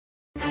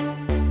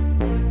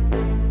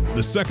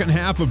The second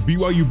half of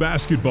BYU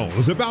basketball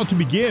is about to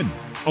begin.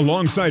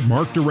 Alongside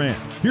Mark Durant,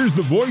 here's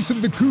the voice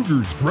of the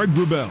Cougars, Greg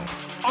Wrubell,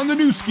 on the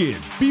new skin,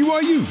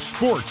 BYU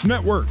Sports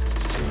Network.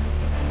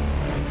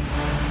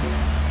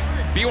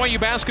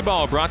 BYU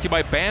basketball brought to you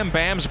by Bam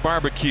Bam's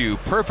Barbecue,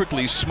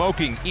 perfectly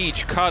smoking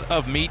each cut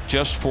of meat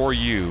just for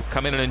you.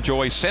 Come in and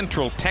enjoy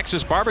Central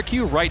Texas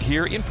barbecue right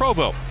here in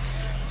Provo.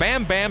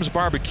 Bam Bam's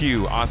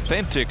Barbecue,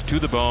 authentic to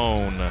the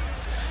bone.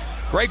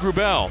 Greg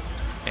Wrubell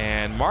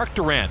and Mark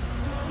Durant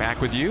back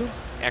with you.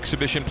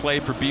 Exhibition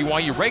played for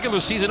BYU.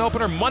 Regular season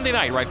opener Monday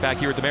night right back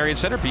here at the Marriott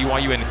Center.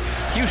 BYU and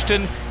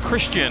Houston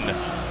Christian.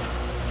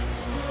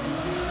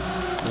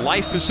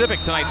 Life Pacific,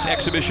 tonight's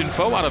exhibition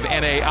foe out of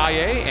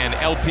NAIA, and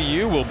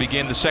LPU will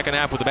begin the second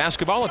half with the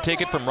basketball and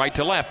take it from right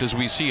to left as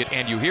we see it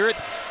and you hear it.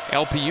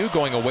 LPU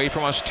going away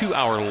from us to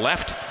our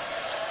left.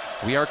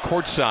 We are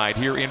courtside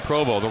here in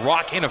Provo. The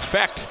Rock in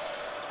effect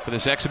for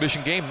this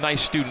exhibition game.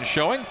 Nice student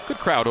showing. Good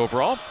crowd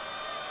overall.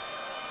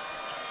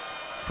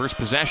 First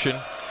possession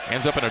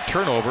ends up in a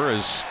turnover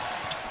as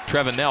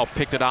Trevin Nell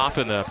picked it off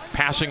in the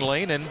passing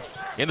lane and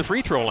in the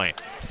free throw lane.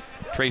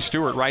 Trey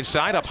Stewart right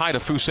side, up high to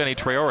Fousseni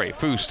Traore.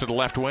 Foose to the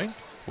left wing.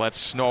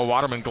 Lets Noah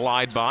Waterman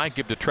glide by.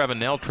 Give to Trevin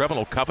Nell. Trevin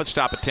will cuff it,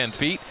 stop at 10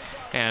 feet,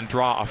 and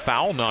draw a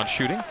foul,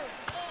 non-shooting.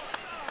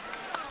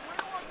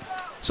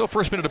 So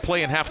first minute of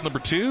play in half number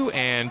 2,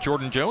 and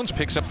Jordan Jones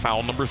picks up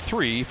foul number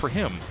 3 for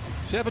him.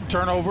 7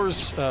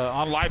 turnovers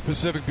on Life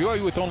Pacific.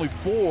 BYU with only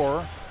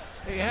 4.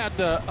 They had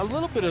a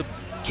little bit of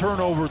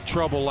turnover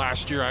trouble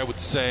last year, I would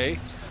say.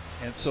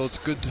 And so it's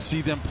good to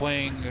see them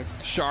playing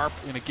sharp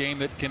in a game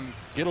that can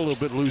get a little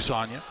bit loose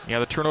on you. Yeah,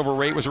 the turnover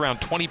rate was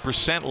around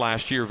 20%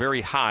 last year,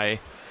 very high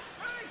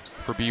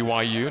for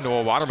BYU.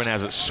 Noah Waterman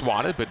has it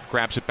swatted, but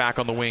grabs it back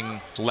on the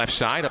wing left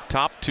side. Up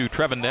top to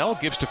Trevin Nell,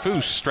 gives to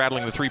Foose,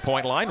 straddling the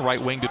three-point line.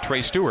 Right wing to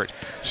Trey Stewart.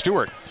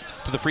 Stewart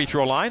to the free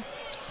throw line.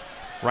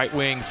 Right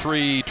wing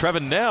 3,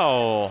 Trevin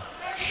Nell.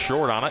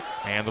 Short on it,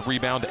 and the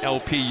rebound to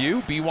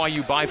LPU.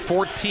 BYU by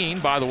 14,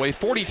 by the way.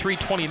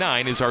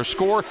 43-29 is our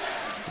score.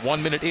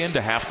 1 minute into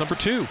half number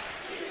 2.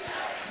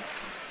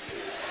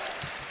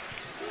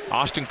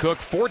 Austin Cook,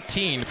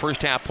 14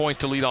 first half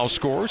points to lead all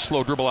scorers.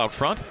 Slow dribble out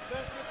front.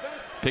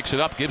 Picks it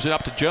up, gives it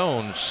up to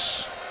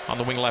Jones on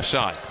the wing left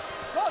side.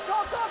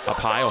 Up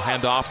high, will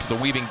hand off to the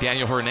weaving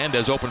Daniel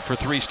Hernandez. Open for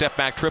 3, step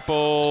back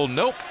triple.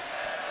 Nope.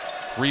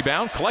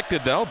 Rebound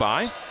collected, though,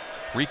 by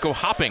Rico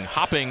Hopping.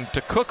 Hopping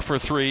to Cook for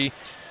 3.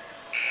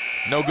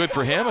 No good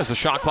for him as the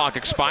shot clock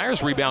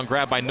expires. Rebound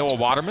grabbed by Noah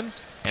Waterman.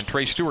 And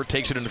Trey Stewart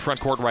takes it in the front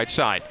court right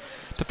side.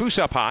 Tafus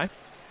up high.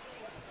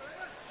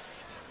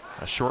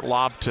 A short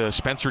lob to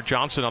Spencer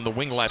Johnson on the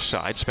wing left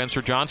side.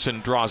 Spencer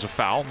Johnson draws a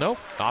foul. Nope.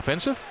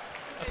 Offensive.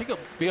 I think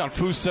it'll be on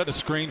Foose, set a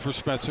screen for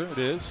Spencer. It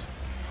is.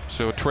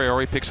 So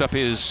Traore picks up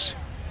his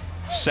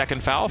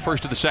second foul,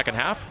 first of the second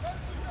half.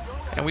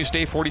 And we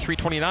stay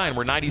 43-29.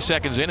 We're 90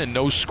 seconds in and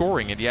no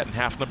scoring yet in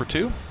half number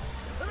 2.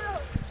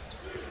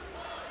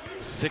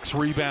 6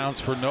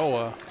 rebounds for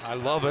Noah. I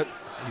love it.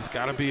 He's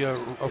got to be a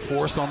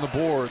force on the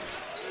boards.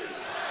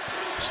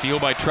 Steal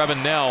by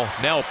Trevin Nell.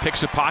 Nell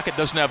picks a pocket,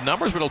 doesn't have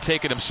numbers, but he'll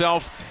take it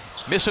himself.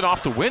 Miss it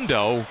off the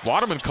window.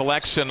 Waterman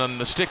collects, and on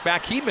the stick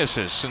back, he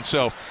misses. And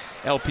so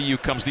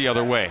LPU comes the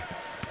other way.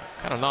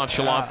 Kind of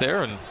nonchalant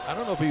there. And I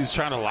don't know if he was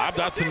trying to lob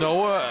that to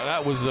Noah.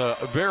 That was a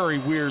very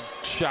weird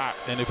shot.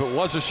 And if it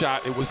was a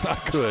shot, it was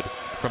not good.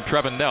 From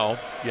Trevin Nell.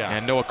 Yeah.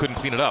 And Noah couldn't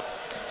clean it up.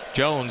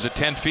 Jones at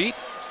 10 feet.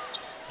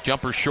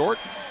 Jumper short.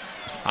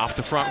 Off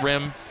the front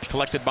rim,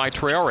 collected by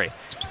Traore.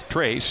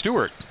 Trey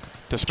Stewart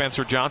to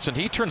Spencer Johnson.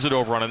 He turns it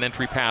over on an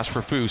entry pass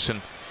for Foose.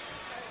 And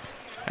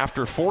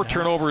after 4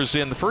 turnovers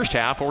in the first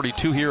half, already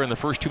 2 here in the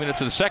first 2 minutes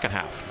of the second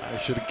half. I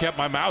should have kept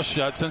my mouth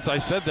shut since I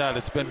said that.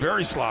 It's been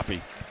very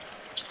sloppy.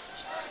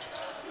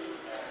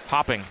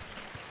 Hopping.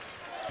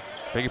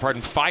 Beg your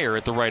pardon, Fire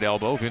at the right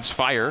elbow. Vince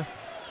Fire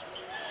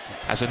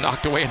has it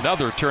knocked away.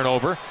 Another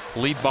turnover.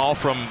 Lead ball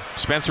from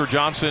Spencer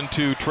Johnson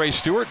to Trey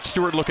Stewart.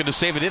 Stewart looking to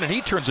save it in, and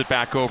he turns it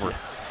back over.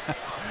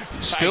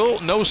 Still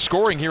no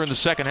scoring here in the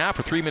second half.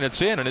 We're 3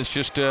 minutes in, and it's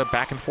just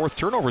back and forth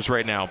turnovers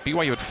right now.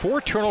 BYU had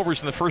 4 turnovers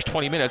in the first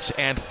 20 minutes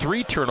and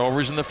 3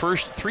 turnovers in the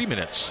first 3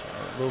 minutes.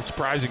 A little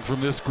surprising from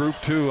this group,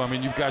 too. I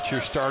mean, you've got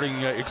your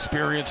starting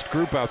experienced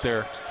group out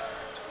there.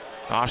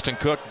 Austin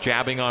Cook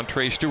jabbing on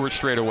Trey Stewart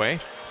straight away.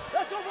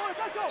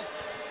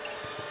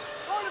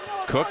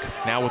 Cook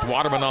now with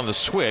Waterman on the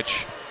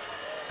switch.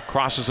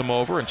 Crosses him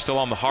over and still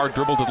on the hard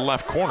dribble to the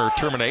left corner.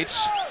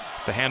 Terminates.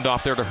 The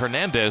handoff there to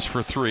Hernandez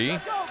for 3.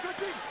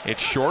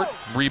 It's short.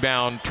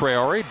 Rebound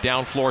Traore.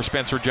 Down floor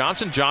Spencer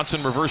Johnson.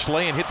 Johnson reverse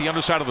lay and hit the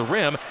underside of the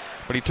rim.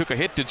 But he took a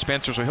hit, did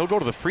Spencer, so he'll go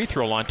to the free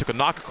throw line. Took a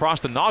knock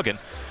across the noggin.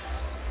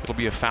 It'll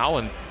be a foul,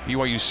 and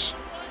BYU's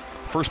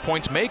first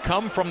points may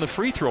come from the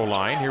free throw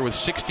line here with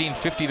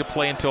 16:50 to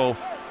play until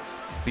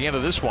the end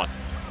of this one.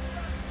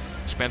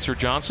 Spencer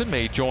Johnson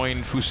may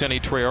join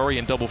Fousseni Traore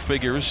in double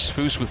figures.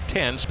 Foose with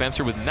 10,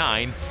 Spencer with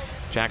 9.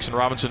 Jackson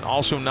Robinson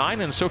also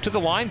 9, and so to the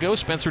line goes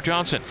Spencer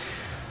Johnson.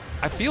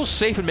 I feel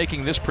safe in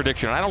making this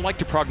prediction. I don't like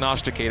to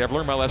prognosticate. I've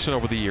learned my lesson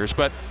over the years,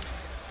 but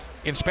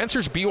In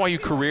Spencer's BYU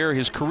career,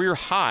 his career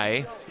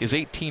high is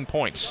 18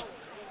 points.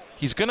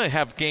 He's going to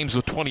have games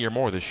with 20 or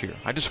more this year.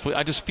 I just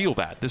feel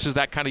that. This is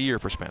that kind of year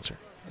for Spencer.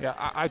 Yeah,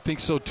 I think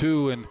so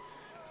too. And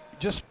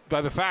just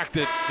by the fact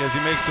that as he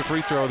makes the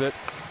free throw, that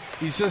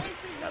he's just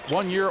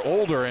 1 year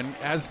older and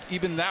has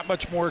even that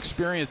much more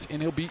experience,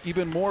 and he'll be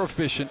even more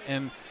efficient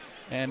and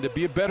to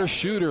be a better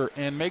shooter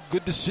and make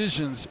good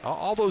decisions.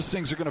 All those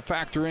things are going to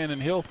factor in,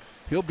 and he'll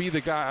be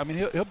the guy. I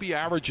mean, he'll be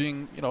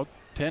averaging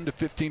 10 to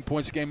 15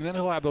 points a game, and then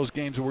he'll have those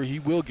games where he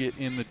will get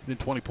in the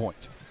 20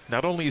 points.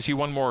 Not only is he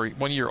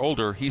 1 year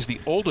older, he's the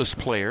oldest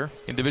player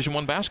in Division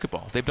I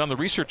basketball. They've done the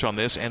research on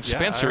this, and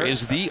Spencer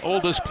is the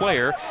oldest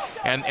player,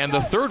 and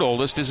the third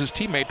oldest is his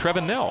teammate,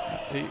 Trevin Nell.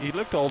 He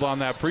looked old on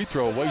that free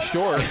throw, way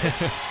short.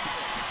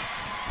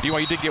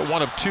 BYU did get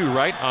 1 of 2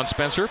 right on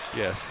Spencer.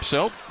 Yes.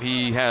 So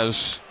he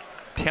has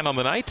 10 on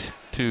the night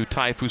to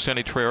tie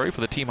Fousseyni Traore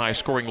for the team-high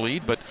scoring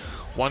lead, but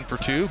 1 for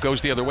 2.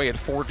 Goes the other way at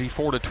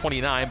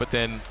 44-29, but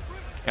then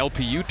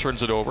LPU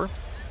turns it over.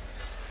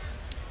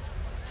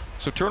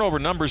 So turnover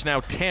numbers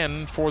now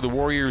 10 for the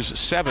Warriors,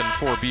 7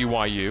 for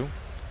BYU.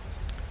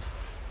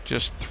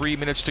 Just 3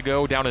 minutes to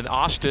go down in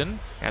Austin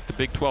at the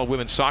Big 12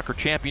 Women's Soccer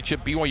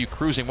Championship. BYU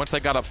cruising. Once they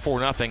got up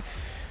 4-0,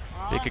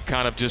 they could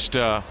kind of just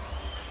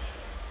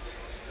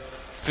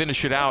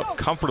finish it out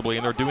comfortably,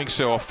 and they're doing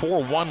so. A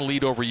 4-1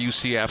 lead over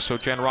UCF, so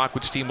Jen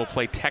Rockwood's team will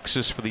play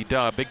Texas for the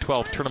Big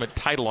 12 tournament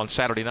title on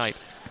Saturday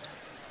night.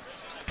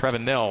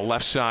 Trevin Nell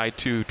left side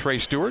to Trey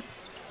Stewart.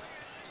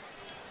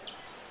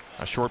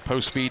 A short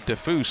post feed to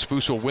Foose.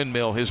 Foose will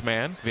windmill his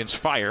man, Vince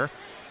Fire.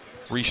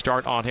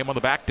 Restart on him on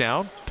the back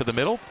down to the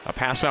middle. A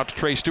pass out to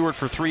Trey Stewart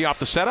for 3 off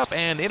the setup,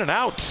 and in and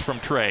out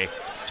from Trey.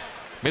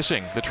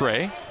 Missing the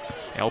Trey.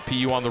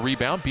 LPU on the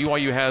rebound.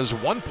 BYU has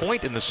 1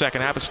 point in the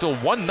second half. It's still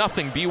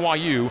 1-0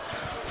 BYU.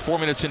 4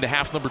 minutes into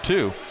half number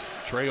 2.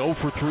 Trey 0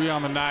 for 3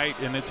 on the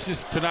night, and it's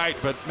just tonight,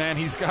 but man,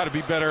 he's got to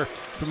be better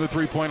from the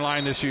three-point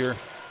line this year.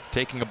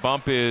 Taking a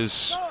bump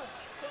is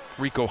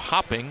Rico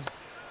Hopping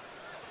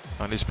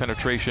on his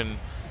penetration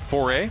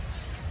foray.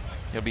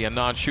 He'll be a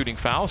non-shooting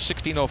foul.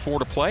 16:04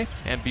 to play,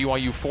 and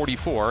BYU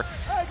 44,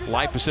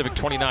 Live Pacific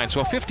 29. So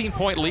a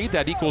 15-point lead.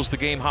 That equals the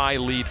game-high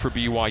lead for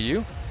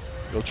BYU.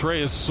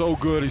 Trey is so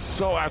good. He's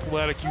so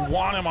athletic. You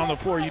want him on the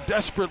floor. You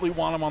desperately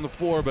want him on the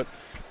floor, but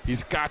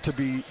he's got to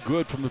be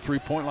good from the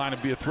three-point line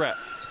and be a threat.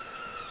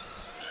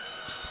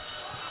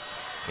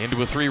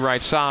 Into a 3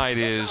 right side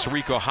is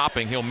Rico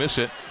Hopping. He'll miss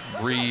it.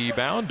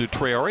 Rebound to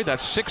Traore.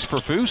 That's 6 for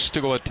Foose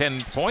to go at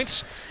 10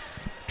 points.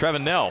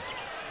 Trevin Nell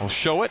will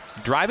show it,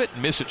 drive it,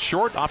 miss it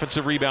short.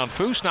 Offensive rebound,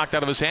 Foose knocked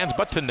out of his hands,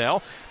 but to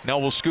Nell.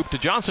 Nell will scoop to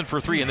Johnson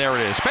for 3, and there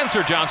it is.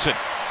 Spencer Johnson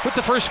with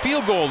the first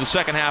field goal of the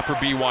second half for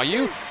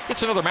BYU.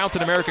 It's another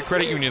Mountain America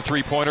Credit Union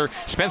three-pointer.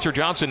 Spencer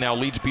Johnson now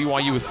leads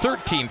BYU with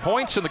 13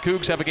 points, and the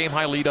Cougs have a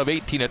game-high lead of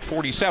 18 at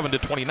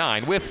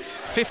 47-29 with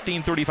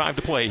 15:35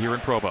 to play here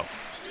in Provo.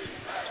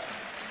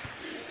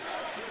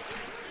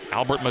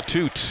 Albert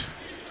Matute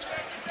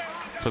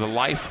for the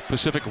Life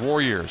Pacific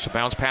Warriors. A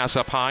bounce pass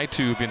up high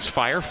to Vince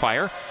Fire.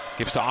 Fire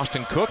gives to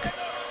Austin Cook.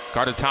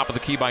 Guarded top of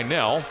the key by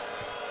Nell.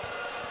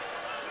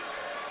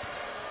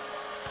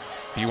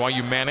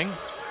 BYU Manning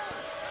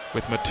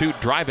with Matute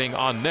driving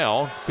on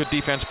Nell. Good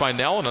defense by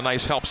Nell, and a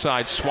nice help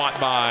side swat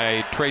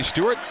by Trey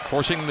Stewart,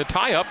 forcing the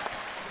tie-up.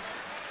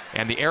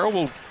 And the arrow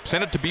will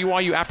send it to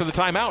BYU after the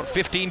timeout.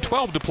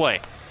 15:12 to play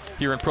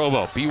here in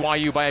Provo.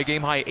 BYU by a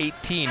game-high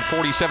 18,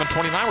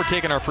 47-29. We're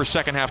taking our first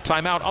second-half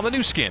timeout on the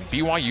new skin,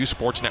 BYU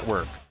Sports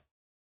Network.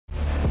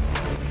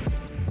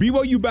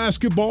 BYU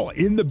basketball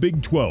in the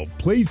Big 12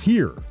 plays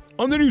here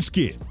on the new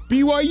skin,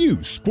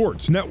 BYU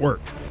Sports Network.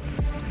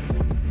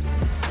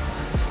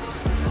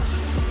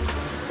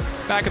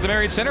 Back at the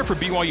Marriott Center for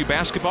BYU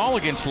basketball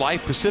against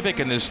Life Pacific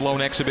in this lone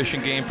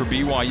exhibition game for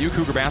BYU.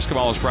 Cougar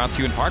basketball is brought to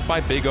you in part by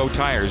Big O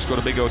Tires. Go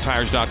to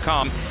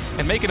BigOTires.com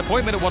and make an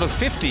appointment at one of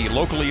 50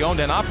 locally owned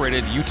and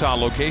operated Utah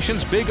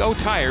locations. Big O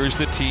Tires,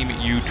 the team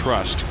you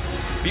trust.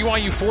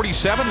 BYU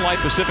 47, Life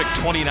Pacific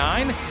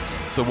 29.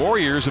 The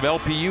Warriors of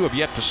LPU have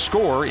yet to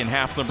score in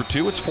half number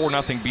 2. It's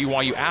 4-0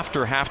 BYU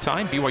after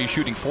halftime. BYU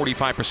shooting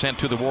 45%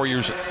 to the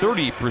Warriors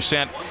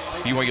 30%.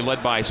 BYU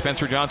led by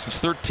Spencer Johnson's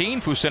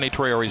 13, Fousseyni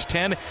Traore's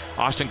 10.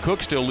 Austin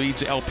Cook still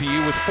leads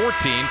LPU with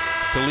 14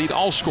 to lead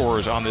all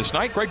scorers on this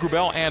night. Greg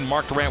Wrubell and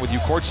Mark Durant with you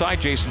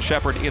courtside. Jason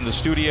Shepard in the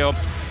studio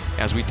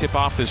as we tip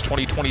off this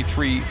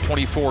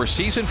 2023-24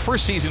 season.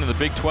 First season in the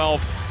Big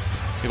 12.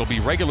 It'll be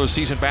regular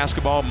season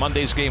basketball.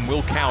 Monday's game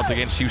will count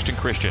against Houston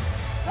Christian.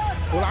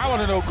 What I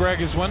want to know, Greg,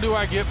 is when do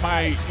I get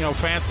my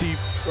fancy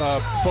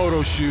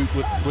photo shoot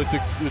with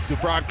the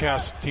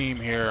broadcast team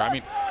here? I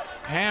mean,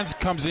 Hans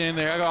comes in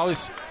there, I got all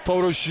these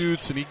photo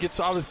shoots, and he gets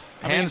all this.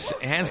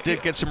 Hans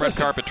did get some red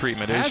carpet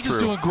treatment. It Hans is is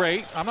doing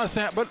great. I'm not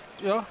saying, but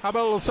how about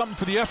a little something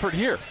for the effort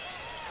here?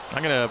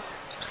 I'm going to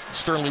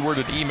sternly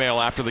worded email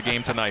after the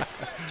game tonight.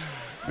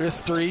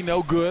 Miss 3,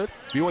 no good.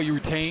 BYU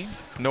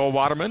retains. Noah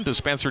Waterman to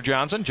Spencer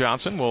Johnson.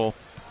 Johnson will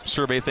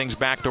survey things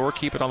backdoor,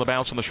 keep it on the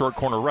bounce on the short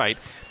corner right.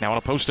 Now on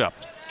a post up.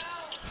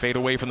 Fade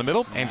away from the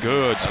middle, and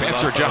good.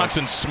 Spencer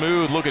Johnson,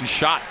 smooth looking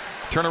shot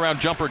Turnaround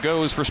jumper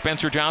goes for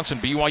Spencer Johnson.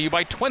 BYU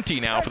by 20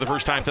 now for the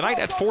first time tonight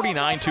at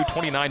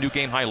 49-29, new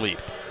game-high lead.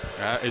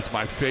 That is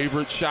my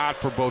favorite shot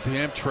for both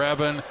him,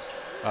 Trevin,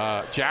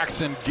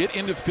 Jackson. Get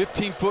into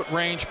 15-foot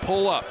range,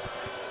 pull up.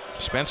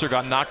 Spencer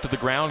got knocked to the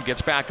ground,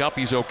 gets back up,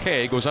 he's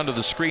okay, goes under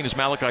the screen as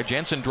Malachi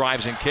Jensen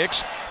drives and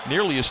kicks.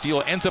 Nearly a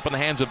steal, ends up in the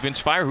hands of Vince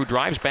Fire, who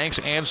drives, banks,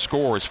 and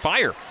scores.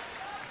 Fire,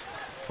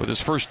 with his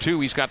first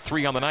 2, he's got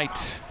 3 on the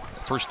night.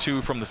 First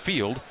 2 from the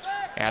field,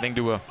 adding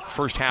to a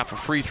first half of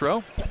free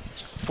throw.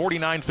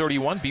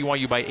 49-31,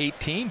 BYU by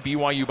 18.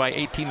 BYU by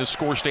 18, the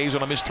score stays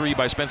on a missed 3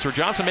 by Spencer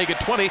Johnson. Make it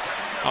 20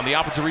 on the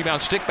offensive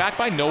rebound, stick back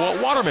by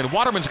Noah Waterman.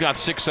 Waterman's got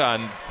 6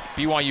 on.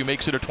 BYU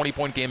makes it a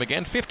 20-point game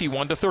again,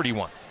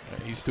 51-31.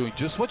 He's doing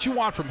just what you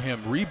want from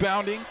him.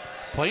 Rebounding,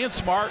 playing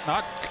smart,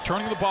 not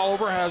turning the ball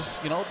over.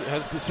 Has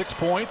the 6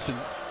 points and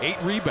 8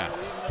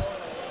 rebounds.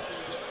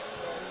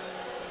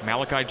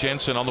 Malachi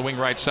Jensen on the wing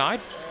right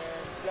side.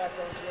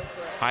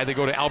 High they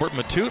go to Albert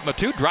Matute.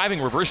 Matute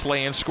driving, reverse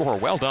lay-in, score.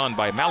 Well done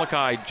by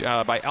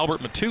Albert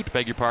Matute,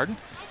 beg your pardon.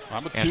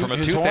 And for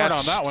Matute, that's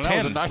on that one. 10.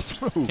 That was a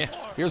nice move. Yeah.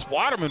 Here's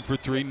Waterman for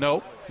 3.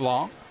 Nope,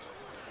 long.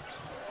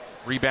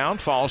 Rebound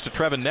falls to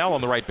Trevin Nell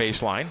on the right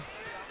baseline.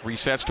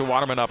 Resets to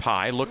Waterman up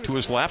high. Look to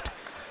his left.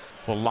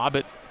 Will lob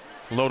it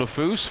low to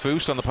Foose.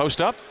 Foose on the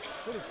post up.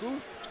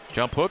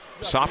 Jump hook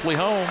softly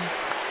home.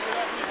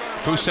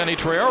 Fousseni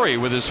Traore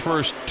with his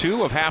first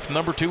 2 of half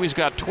number 2. He's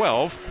got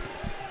 12.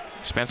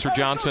 Spencer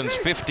Johnson's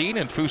 15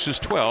 and Foose's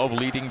 12,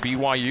 leading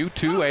BYU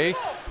to a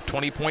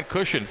 20-point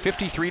cushion,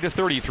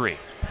 53-33.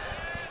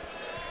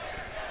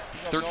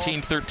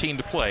 13-13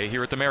 to play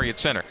here at the Marriott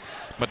Center.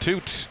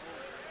 Matute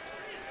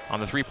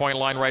on the 3-point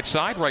line right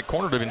side, right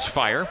corner to Vince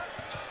Fire.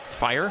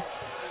 Fire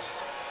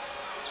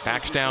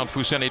backs down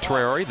Fousseni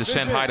Traore. The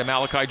send high to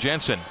Malachi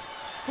Jensen.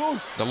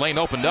 The lane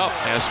opened up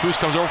as Foose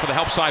comes over for the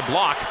help side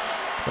block,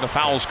 but a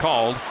foul's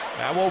called.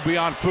 That won't be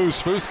on Foose.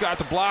 Foose got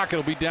the block.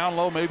 It'll be down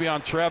low, maybe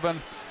on Trevin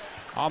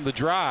on the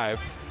drive.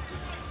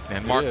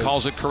 And Mark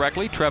calls it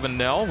correctly. Trevin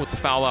Nell with the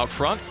foul out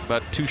front,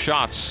 but 2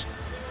 shots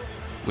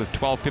with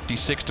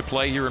 12:56 to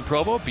play here in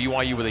Provo.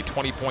 BYU with a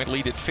 20-point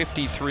lead at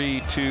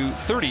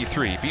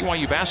 53-33.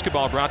 BYU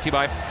basketball brought to you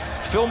by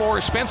Fillmore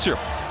Spencer.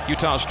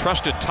 Utah's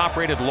trusted,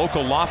 top-rated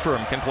local law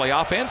firm can play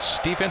offense,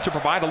 defense, or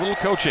provide a little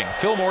coaching.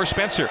 Fillmore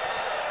Spencer.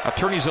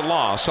 Attorneys at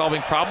law,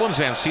 solving problems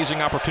and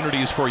seizing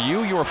opportunities for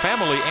you, your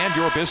family, and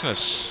your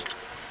business.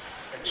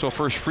 So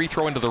first free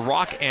throw into the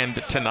Rock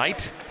End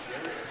tonight,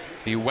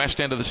 the west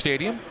end of the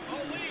stadium.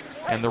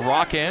 And the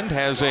Rock End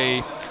has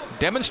a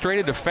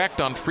demonstrated effect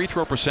on free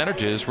throw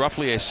percentages,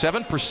 roughly a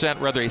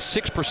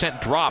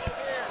 6% drop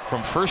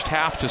from first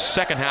half to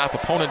second half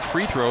opponent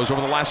free throws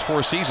over the last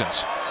 4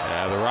 seasons.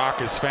 Yeah, the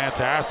Rock is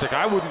fantastic.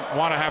 I wouldn't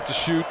want to have to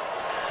shoot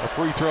a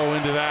free throw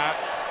into that.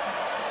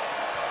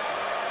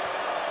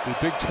 The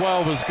Big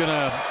 12 is going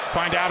to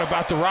find out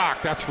about the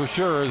Rock, that's for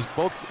sure, as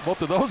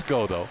both of those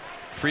go, though.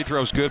 Free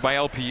throws good by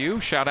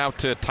LPU. Shout out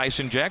to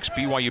Tyson Jex,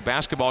 BYU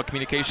basketball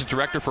communications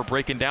director, for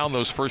breaking down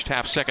those first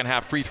half, second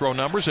half free throw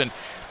numbers and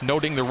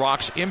noting the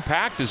Rock's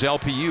impact as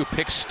LPU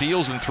picks,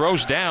 steals, and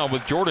throws down,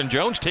 with Jordan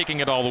Jones taking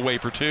it all the way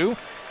for 2.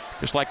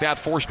 Just like that,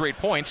 4 straight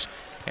points,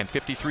 and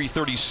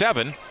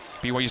 53-37.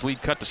 BYU's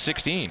lead cut to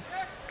 16.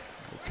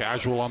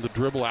 Casual on the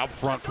dribble out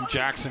front from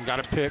Jackson. Got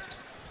it picked.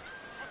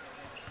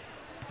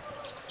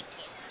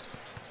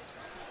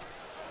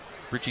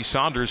 Richie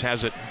Saunders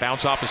has it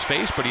bounce off his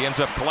face, but he ends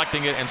up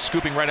collecting it and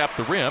scooping right up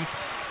the rim.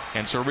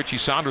 And so Richie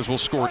Saunders will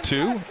score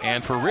 2.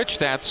 And for Rich,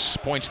 that's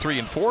points 3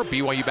 and 4.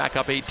 BYU back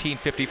up 18,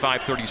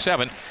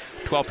 55-37.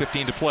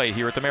 12:15 to play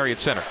here at the Marriott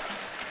Center.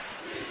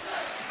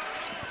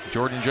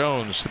 Jordan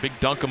Jones, the big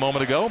dunk a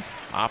moment ago,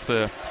 off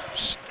the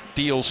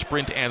steal,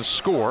 sprint, and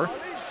score.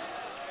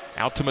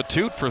 Out to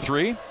Matute for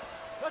 3.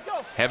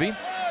 Heavy.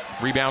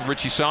 Rebound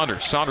Richie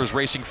Saunders. Saunders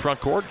racing front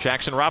court.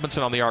 Jackson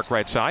Robinson on the arc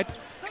right side.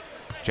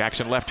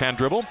 Jackson left-hand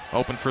dribble,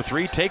 open for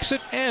 3, takes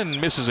it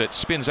and misses it,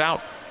 spins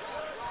out.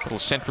 Little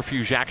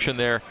centrifuge action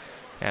there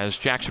as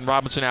Jackson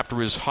Robinson, after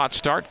his hot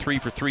start, 3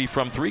 for 3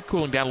 from 3,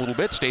 cooling down a little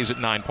bit, stays at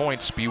 9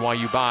 points.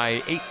 BYU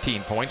by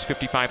 18 points,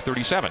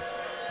 55-37.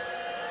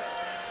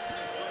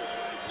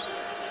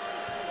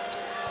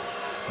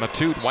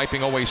 Matute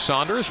wiping away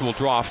Saunders, will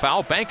draw a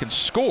foul, bank and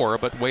score,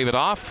 but wave it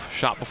off.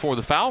 Shot before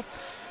the foul.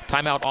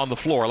 Timeout on the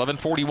floor.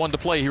 11:41 to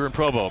play here in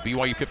Provo.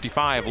 BYU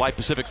 55, Light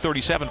Pacific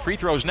 37. Free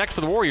throws next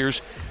for the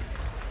Warriors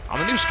on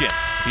the new skin,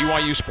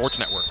 BYU Sports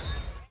Network.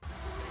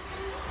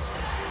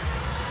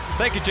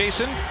 Thank you,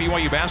 Jason.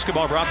 BYU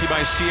basketball brought to you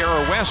by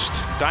Sierra West.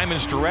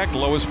 Diamonds Direct,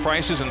 lowest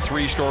prices in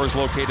 3 stores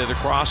located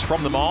across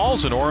from the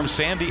malls in Orem,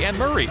 Sandy, and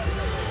Murray.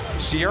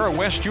 Sierra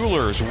West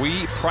Jewelers,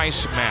 we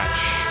price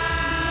match.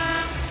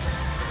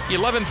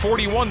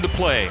 11:41 to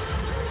play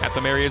at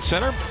the Marriott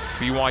Center.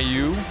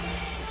 BYU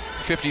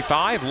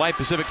 55, Light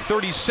Pacific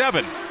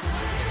 37. In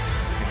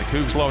the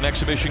Cougs Lone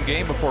exhibition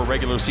game before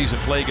regular season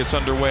play gets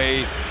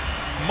underway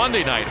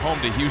Monday night,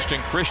 home to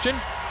Houston Christian.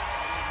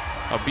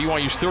 Of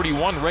BYU's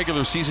 31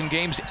 regular season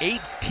games,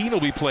 18 will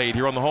be played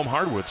here on the home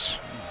hardwoods.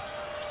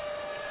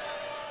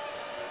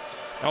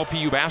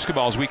 LPU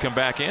basketball as we come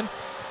back in.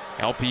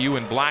 LPU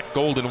in black,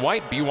 gold, and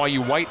white.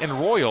 BYU white and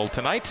royal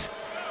tonight.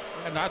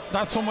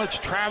 Not so much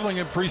traveling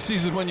in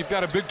preseason when you've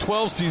got a Big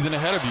 12 season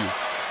ahead of you.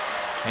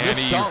 And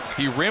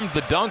he rimmed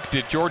the dunk,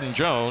 did Jordan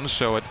Jones,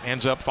 so it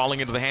ends up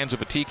falling into the hands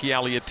of Atiki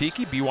Ali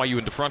Atiki. BYU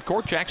into front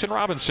court, Jackson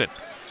Robinson.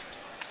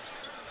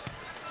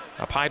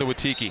 Up high to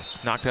Atiki.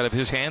 Knocked out of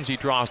his hands, he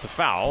draws the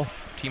foul.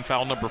 Team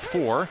foul number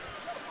 4.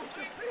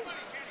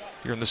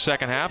 Here in the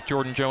second half,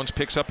 Jordan Jones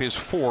picks up his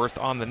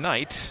 4th on the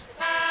night.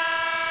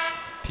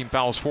 Team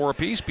fouls 4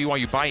 apiece,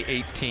 BYU by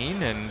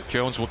 18, and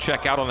Jones will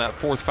check out on that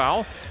 4th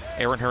foul.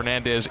 Aaron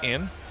Hernandez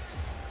in.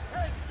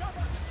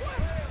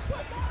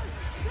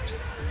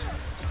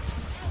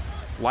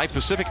 Life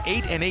Pacific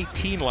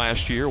 8-18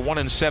 last year,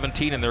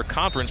 1-17 in their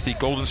conference, the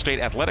Golden State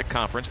Athletic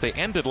Conference. They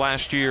ended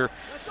last year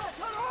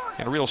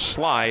in a real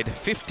slide,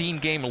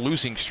 15-game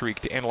losing streak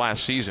to end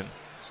last season.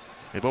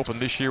 They've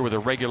opened this year with a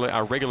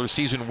regular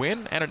season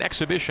win and an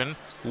exhibition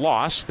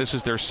loss. This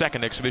is their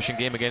second exhibition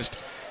game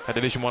against a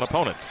Division I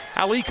opponent.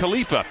 Ali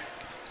Khalifa,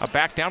 a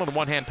back down and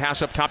one-hand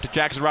pass up top to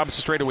Jackson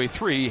Robinson, straightaway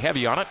 3,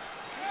 heavy on it.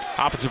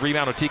 Offensive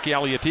rebound, Atiki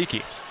Ali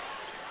Atiki.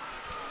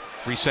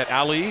 Reset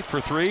Ali for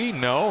 3,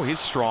 no, he's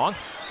strong.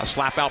 A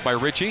slap out by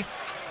Richie.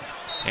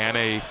 And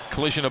a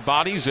collision of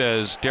bodies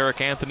as Derek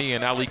Anthony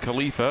and Ali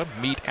Khalifa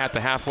meet at the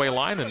halfway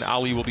line, and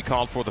Ali will be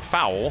called for the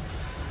foul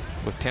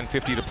with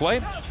 10:50 to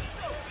play.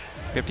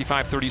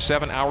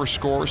 55-37, our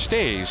score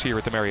stays here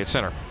at the Marriott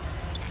Center.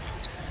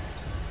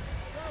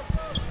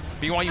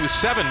 BYU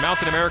 7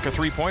 Mountain America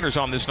three-pointers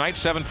on this night,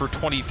 7 for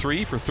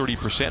 23 for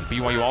 30%.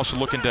 BYU also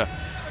looking to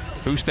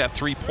boost that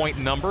three-point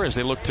number as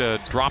they look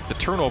to drop the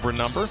turnover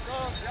number.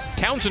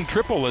 Townsend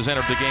Triple has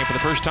entered the game for the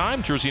first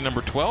time, jersey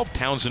number 12.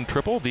 Townsend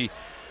Triple, the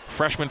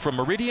freshman from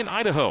Meridian,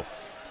 Idaho,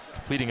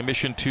 completing a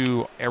mission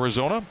to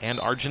Arizona and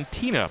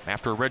Argentina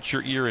after a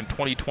redshirt year in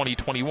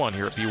 2020-21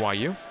 here at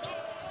BYU.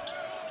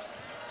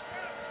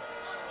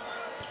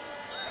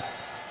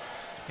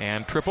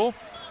 And Triple,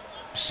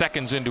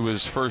 seconds into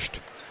his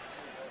first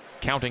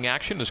counting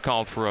action, is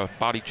called for a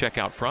body check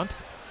out front.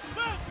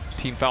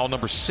 Team foul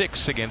number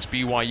 6 against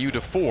BYU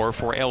to 4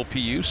 for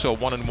LPU, so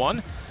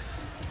 1-1.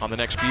 On the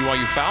next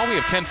BYU foul, we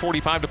have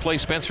 10:45 to play.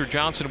 Spencer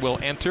Johnson will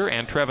enter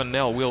and Trevin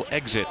Nell will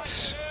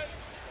exit.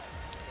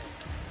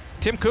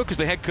 Tim Cook is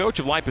the head coach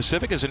of Life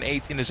Pacific, is in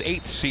his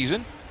 8th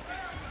season.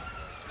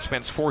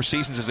 Spent 4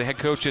 seasons as the head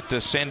coach at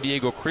the San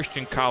Diego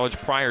Christian College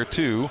prior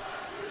to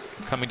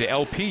coming to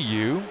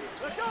LPU.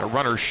 A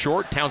runner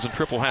short. Townsend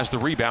Triple has the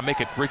rebound. Make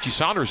it Richie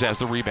Saunders has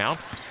the rebound.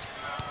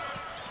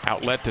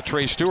 Outlet to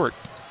Trey Stewart.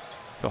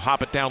 He'll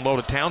hop it down low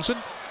to Townsend.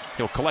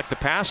 He'll collect the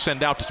pass,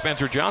 send out to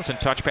Spencer Johnson.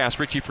 Touch pass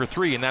Richie for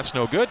 3, and that's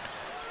no good.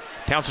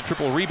 Townsend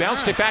Triple rebound,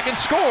 nice. Step back and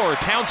score.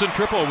 Townsend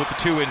Triple with the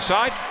 2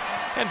 inside.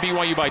 And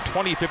BYU by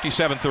 20,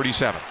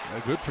 57-37.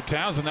 Good for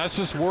Townsend. That's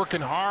just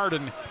working hard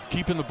and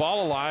keeping the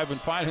ball alive, and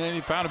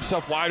he found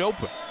himself wide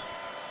open.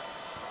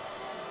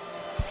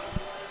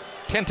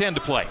 10-10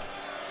 to play.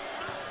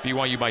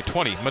 BYU by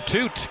 20.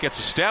 Matute gets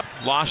a step,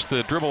 lost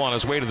the dribble on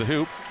his way to the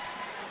hoop.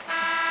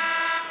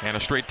 And a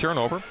straight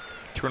turnover.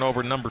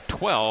 Turnover number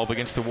 12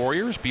 against the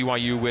Warriors.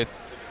 BYU with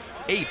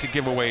 8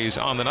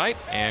 giveaways on the night.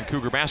 And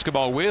Cougar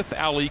basketball with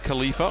Ali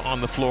Khalifa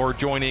on the floor,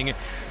 joining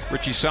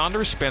Richie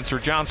Saunders, Spencer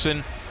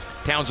Johnson,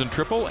 Townsend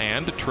Triple,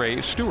 and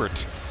Trey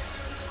Stewart.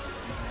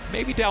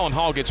 Maybe Dallin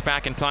Hall gets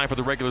back in time for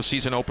the regular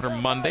season opener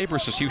Monday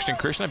versus Houston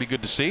Christian. That'd be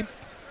good to see.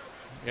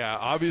 Yeah,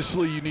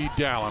 obviously you need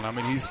Dallin. I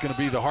mean, he's going to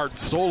be the heart and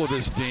soul of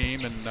this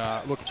team,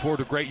 and looking forward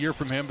to a great year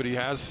from him, but he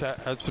has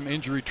had some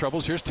injury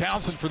troubles. Here's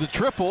Townsend for the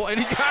triple, and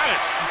he got it.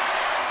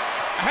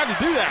 I had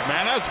to do that,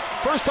 man. That was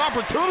first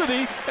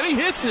opportunity, and he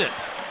hits it.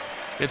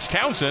 It's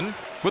Townsend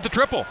with the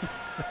triple.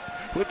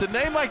 With the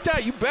name like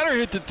that, you better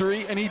hit the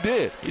 3, and he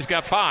did. He's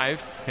got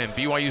 5, and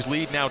BYU's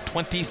lead now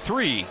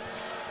 23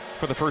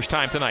 for the first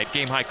time tonight.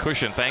 Game-high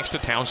cushion thanks to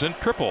Townsend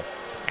Triple.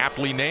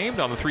 Aptly named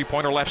on the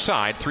three-pointer left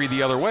side. 3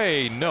 the other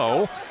way,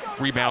 no.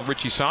 Rebound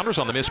Richie Saunders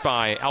on the miss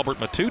by Albert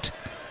Matute.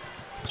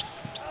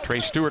 Trey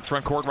Stewart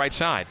front court right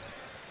side.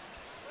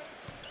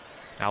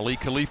 Ali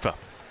Khalifa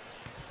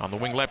on the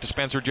wing left to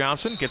Spencer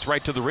Johnson. Gets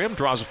right to the rim,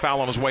 draws a foul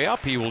on his way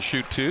up. He will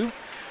shoot 2.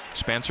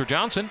 Spencer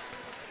Johnson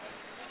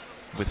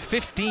with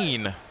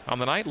 15 on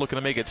the night, looking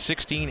to make it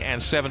 16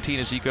 and 17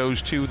 as he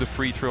goes to the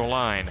free throw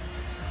line.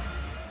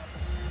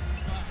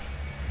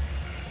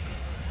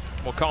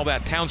 We'll call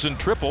that Townsend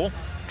Triple.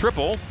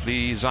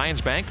 The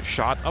Zions Bank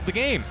shot of the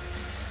game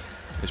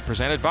is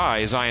presented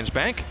by Zions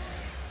Bank.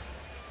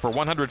 For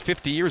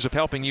 150 years of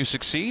helping you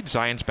succeed,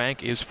 Zions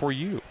Bank is for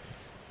you.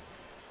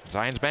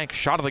 Zions Bank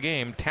shot of the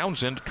game,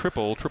 Townsend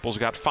Triple. Triple's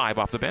got 5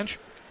 off the bench.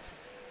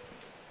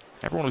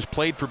 Everyone who's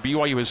played for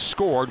BYU has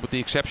scored with the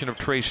exception of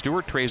Trey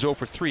Stewart. Trey's 0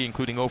 for 3,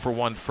 including 0 for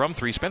 1 from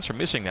 3. Spencer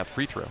missing that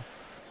free throw.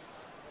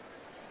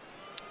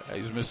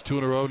 He's missed 2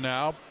 in a row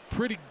now.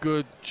 Pretty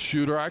good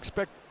shooter. I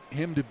expect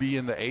him to be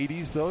in the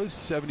 80s, though. He's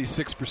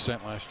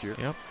 76% last year.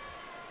 Yep.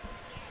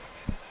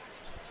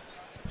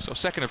 So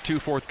second of 2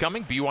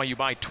 forthcoming. BYU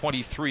by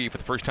 23 for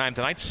the first time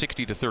tonight,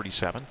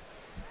 60-37.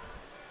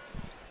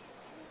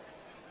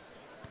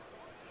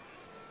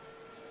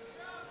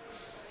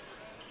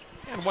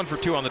 line. 1 for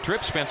 2 on the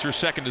trip. Spencer's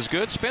second is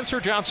good. Spencer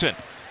Johnson,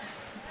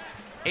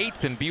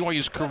 8th in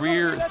BYU's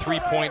career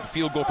three-point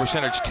field goal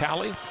percentage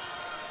tally.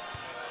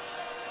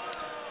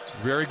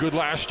 Very good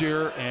last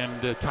year,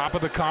 and top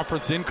of the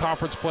conference in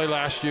conference play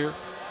last year.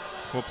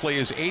 Will play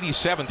his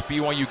 87th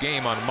BYU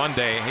game on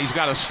Monday. He's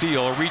got a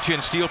steal, a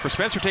reach-in steal for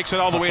Spencer. Takes it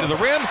all the way to the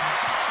rim.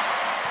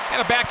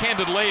 And a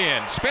backhanded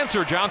lay-in.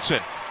 Spencer Johnson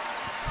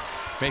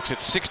makes it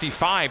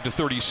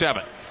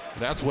 65-37.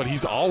 That's what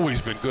he's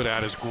always been good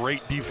at, is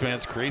great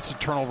defense, creates a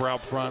turnover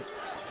out front.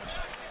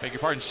 Beg your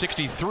pardon,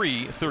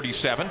 63-37,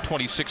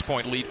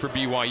 26-point lead for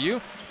BYU.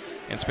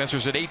 And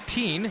Spencer's at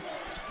 18.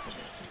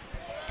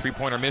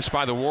 Three-pointer missed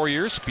by the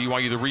Warriors.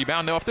 BYU the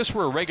rebound. Now, if this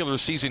were a regular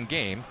season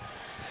game,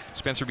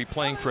 Spencer would be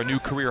playing for a new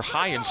career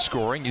high in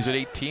scoring. He's at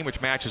 18,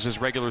 which matches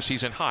his regular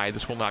season high.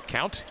 This will not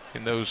count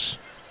in those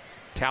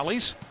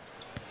tallies.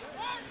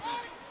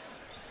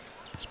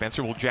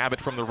 Spencer will jab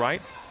it from the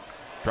right,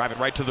 drive it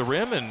right to the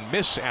rim and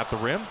miss at the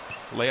rim.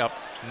 Layup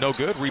no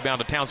good.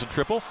 Rebound to Townsend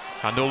triple.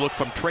 A no look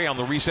from Trey on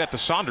the reset to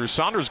Saunders.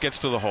 Saunders gets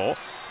to the hole.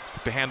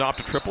 The handoff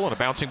to triple and a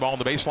bouncing ball on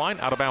the baseline.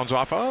 Out of bounds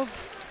off of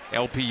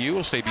LPU.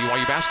 Will stay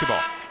BYU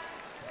basketball.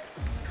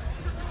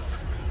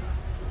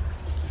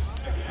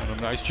 And a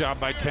nice job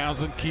by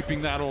Townsend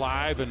keeping that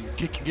alive and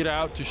kicking it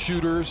out to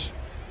shooters.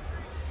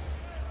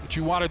 What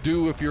you want to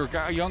do if you're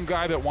a young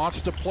guy that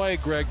wants to play,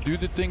 Greg, do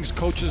the things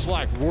coaches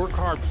like. Work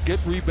hard, get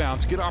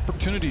rebounds, get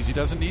opportunities. He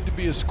doesn't need to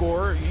be a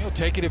scorer.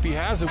 Take it if he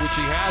has it, which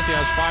he has. He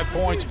has 5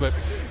 points, but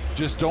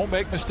just don't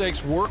make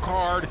mistakes. Work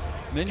hard,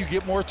 and then you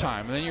get more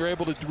time, and then you're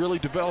able to really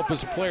develop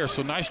as a player.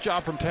 So nice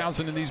job from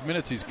Townsend in these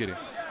minutes he's getting.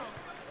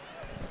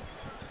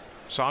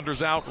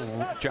 Saunders out,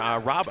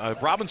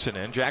 Robinson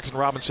in, Jackson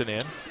Robinson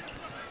in.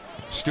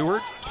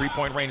 Stewart,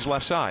 three-point range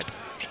left side.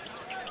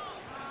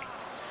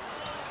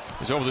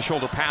 His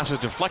over-the-shoulder pass is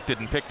deflected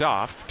and picked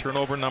off.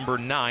 Turnover number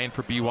 9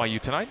 for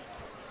BYU tonight.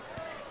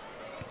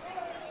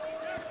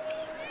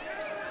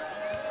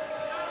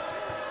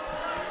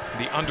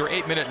 The under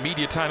 8-minute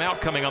media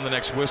timeout coming on the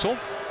next whistle.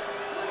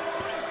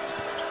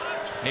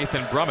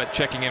 Nathan Brummett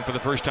checking in for the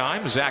first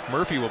time. Zach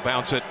Murphy will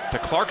bounce it to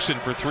Clarkson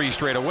for 3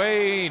 straight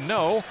away.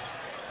 No.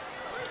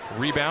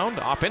 Rebound,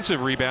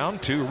 offensive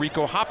rebound to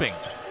Rico Hopping.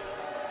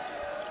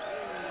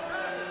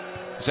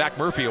 Zach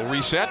Murphy will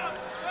reset.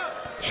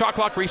 Shot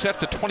clock resets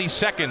to 20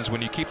 seconds when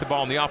you keep the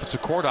ball in the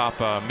offensive court off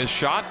a missed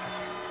shot.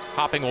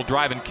 Hopping will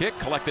drive and kick,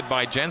 collected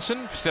by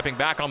Jensen. Stepping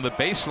back on the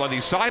baseline,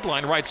 the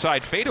sideline, right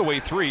side fadeaway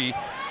 3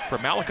 for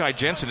Malachi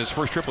Jensen. His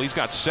first triple, he's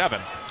got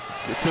 7.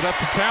 Gets it up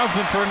to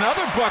Townsend for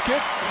another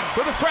bucket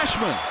for the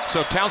freshman.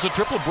 So Townsend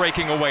triple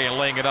breaking away and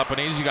laying it up and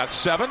easy. Got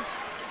 7.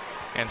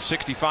 And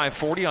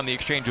 65-40 on the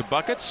exchange of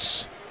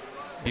buckets.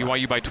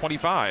 BYU by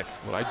 25.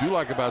 What I do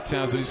like about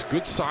Townsend, he's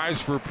good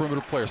size for a perimeter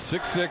player.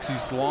 6'6",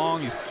 he's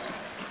long, he's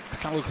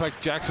kind of looks like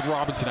Jackson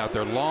Robinson out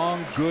there.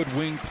 Long, good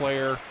wing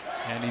player,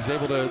 and he's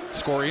able to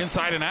score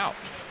inside and out.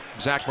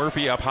 Zach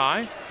Murphy up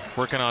high,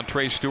 working on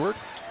Trey Stewart.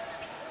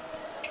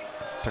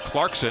 To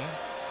Clarkson.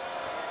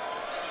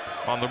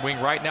 On the wing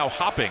right now,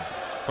 Hopping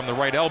from the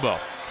right elbow.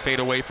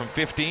 Fade away from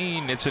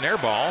 15, it's an air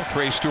ball.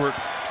 Trey Stewart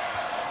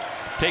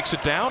takes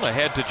it down,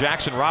 ahead to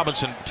Jackson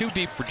Robinson. Too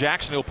deep for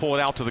Jackson, he'll pull it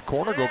out to the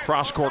corner, go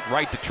cross court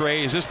right to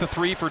Trey. Is this the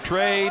 3 for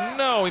Trey?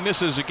 No, he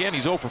misses again,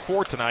 he's 0 for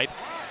 4 tonight.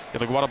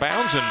 It'll go out of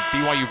bounds, and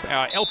BYU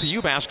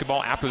LPU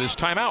basketball after this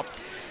timeout.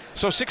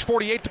 So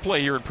 6:48 to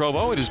play here in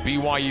Provo. It is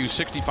BYU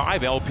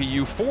 65,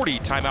 LPU 40.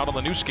 Timeout on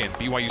the new skin,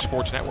 BYU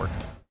Sports Network.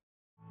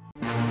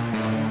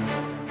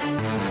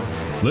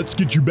 Let's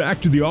get you back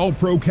to the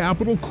All-Pro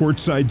Capital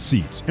courtside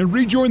seats and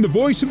rejoin the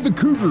voice of the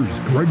Cougars,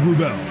 Greg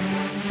Wrubell.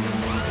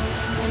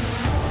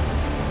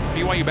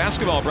 BYU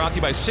basketball brought to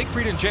you by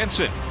Siegfried and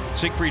Jensen.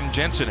 Siegfried and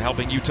Jensen,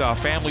 helping Utah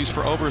families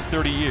for over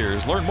 30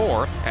 years. Learn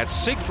more at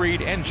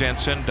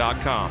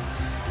siegfriedandjensen.com.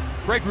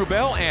 Greg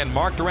Wrubell and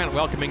Mark Durant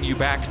welcoming you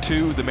back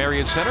to the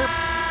Marriott Center.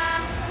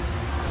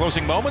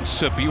 Closing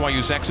moments of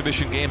BYU's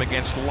exhibition game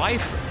against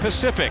Life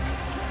Pacific.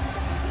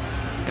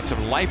 And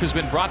some life has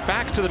been brought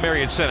back to the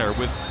Marriott Center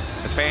with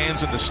the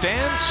fans in the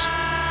stands.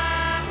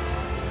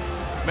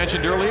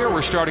 Mentioned earlier,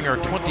 we're starting our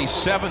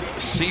 27th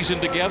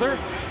season together.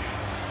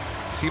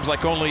 Seems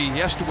like only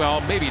yesterday, well,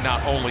 maybe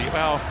not only,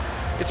 well,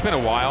 it's been a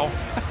while,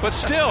 but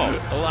still.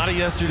 A lot of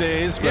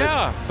yesterdays. But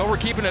yeah, but we're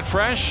keeping it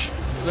fresh.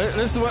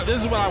 This is what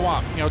I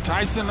want.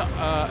 Tyson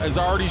has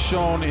already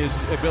shown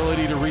his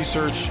ability to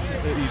research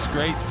these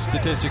great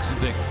statistics and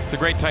things. The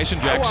great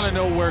Tyson Jacks. I want to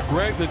know where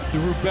Greg, the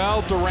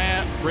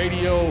Wrubell-Durant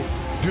radio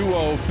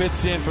duo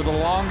fits in for the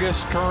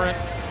longest current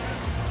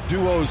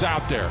duos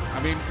out there.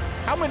 I mean,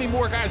 how many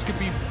more guys could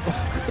be?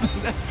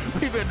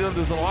 We've been doing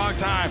this a long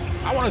time.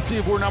 I want to see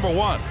if we're number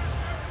 1.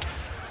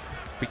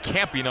 We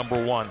can't be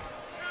number 1.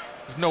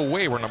 There's no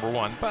way we're number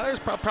 1. But there's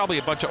probably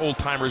a bunch of old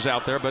timers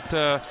out there. But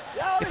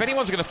if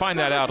anyone's going to find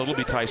that out, it'll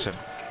be Tyson.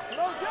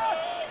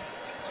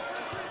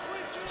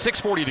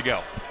 6:40 to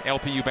go.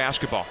 LPU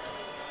basketball.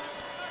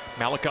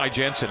 Malachi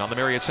Jensen on the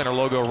Marriott Center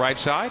logo right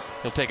side.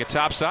 He'll take it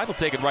top side. He'll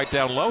take it right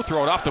down low,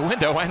 throw it off the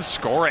window, and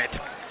score it.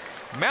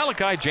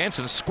 Malachi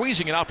Jansen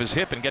squeezing it off his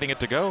hip and getting it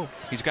to go.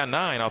 He's got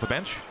 9 off the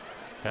bench.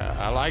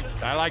 I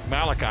like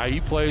Malachi. He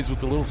plays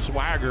with a little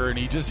swagger, and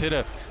he just hit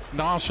a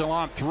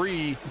nonchalant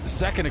 3 a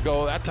second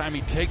ago. That time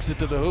he takes it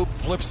to the hoop,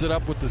 flips it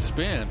up with the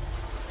spin.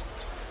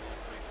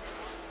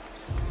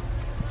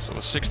 So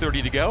with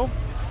 6:30 to go,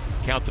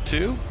 count the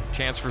 2.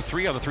 Chance for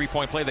 3 on the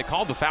three-point play. They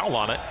called the foul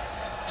on it.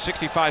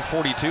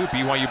 65-42,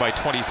 BYU by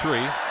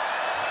 23.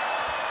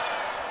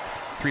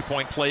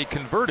 Three-point play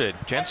converted.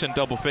 Jensen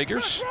double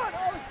figures.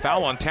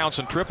 Foul on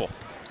Townsend, triple.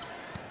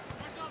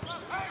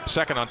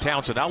 Second on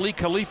Townsend. Ali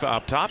Khalifa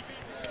up top.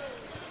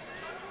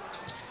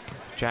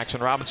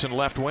 Jackson Robinson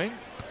left wing.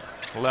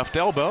 Left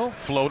elbow.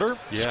 Floater.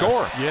 Yes,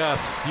 score.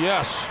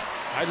 Yes.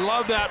 I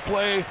love that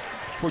play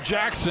for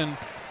Jackson.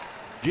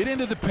 Get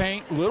into the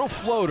paint. Little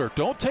floater.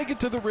 Don't take it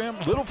to the rim.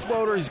 Little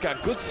floater. He's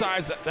got good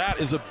size. That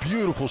is a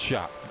beautiful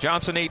shot.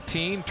 Johnson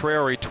 18,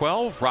 Traore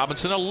 12,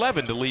 Robinson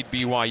 11 to lead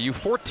BYU.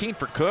 14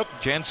 for Cook,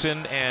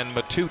 Jensen and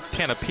Matute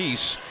 10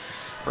 apiece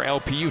for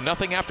LPU.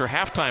 Nothing after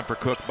halftime for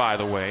Cook, by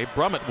the way.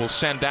 Brummett will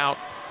send out,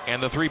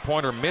 and the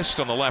three-pointer missed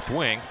on the left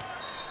wing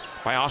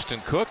by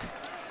Austin Cook.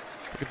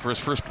 Looking for his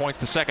first points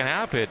the second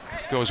half. It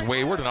goes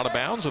wayward and out of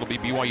bounds. It'll be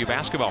BYU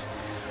basketball.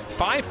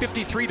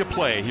 5:53 to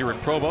play here in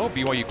Provo.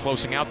 BYU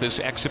closing out this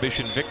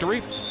exhibition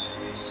victory.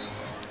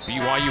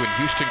 BYU and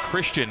Houston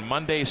Christian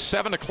Monday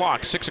 7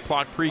 o'clock, 6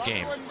 o'clock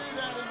pregame.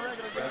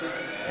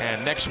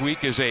 And next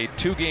week is a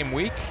 2-game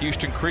week.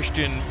 Houston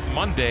Christian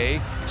Monday,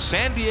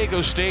 San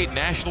Diego State,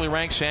 nationally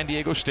ranked San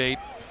Diego State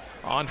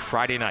on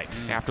Friday night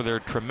after their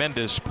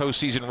tremendous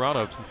postseason run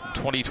of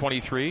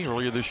 2023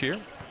 earlier this year.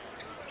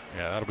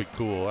 Yeah, that'll be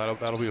cool.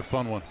 That'll be a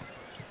fun one.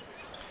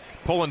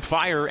 Pull and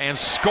fire and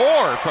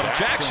score from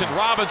Jackson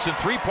Robinson.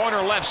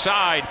 Three-pointer left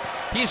side.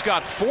 He's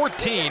got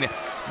 14,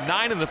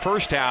 9 in the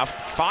first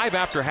half, 5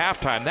 after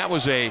halftime. That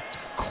was a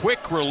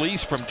quick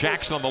release from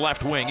Jackson on the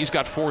left wing. He's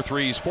got 4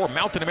 threes, 4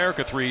 Mountain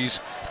America threes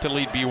to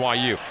lead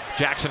BYU.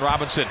 Jackson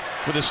Robinson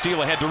with a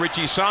steal ahead to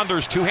Richie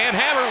Saunders. Two-hand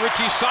hammer,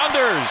 Richie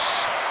Saunders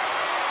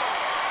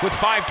with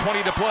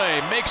 5:20 to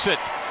play. Makes it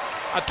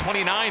a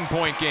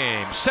 29-point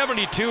game,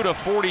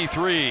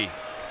 72-43.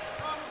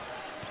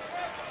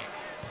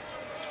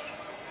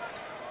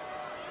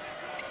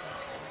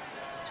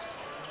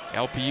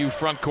 LPU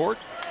front court.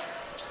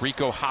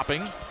 Rico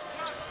hopping.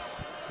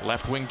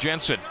 Left wing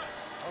Jensen.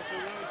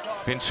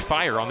 Vince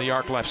Fire on the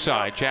arc left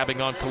side. Jabbing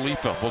on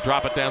Khalifa. Will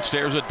drop it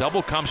downstairs. A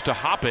double comes to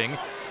Hopping.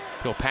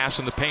 He'll pass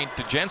in the paint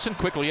to Jensen.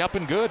 Quickly up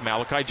and good.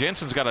 Malachi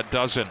Jensen's got a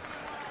dozen.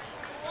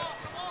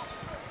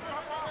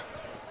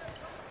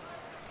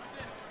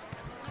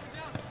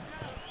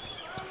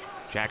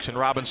 Jackson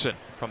Robinson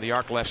from the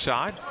arc left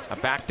side. A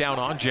back down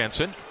on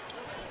Jensen.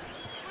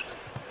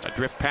 A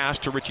drift pass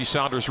to Richie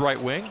Saunders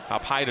right wing.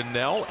 Up high to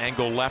Nell.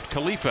 Angle left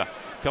Khalifa.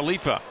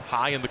 Khalifa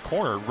high in the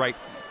corner right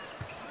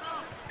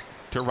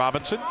to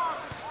Robinson.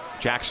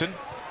 Jackson.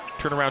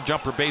 Turnaround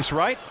jumper base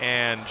right.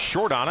 And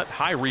short on it.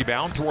 High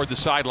rebound toward the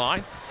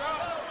sideline.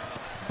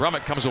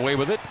 Brummett comes away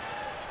with it.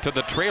 To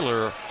the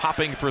trailer.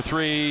 Hopping for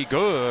 3.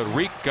 Good.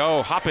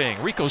 Rico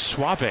Hopping. Rico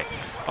Suave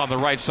on the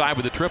right side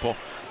with the triple.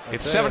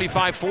 It's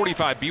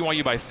 75-45,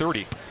 BYU by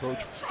 30.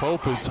 Coach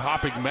Pope is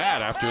hopping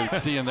mad after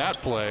seeing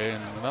that play,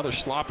 and another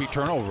sloppy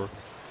turnover.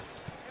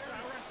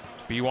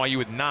 BYU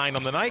with 9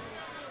 on the night.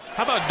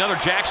 How about another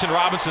Jackson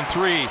Robinson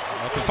 3?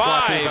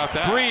 5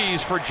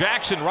 threes for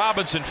Jackson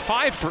Robinson,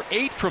 5 for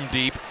 8 from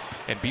deep,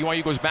 and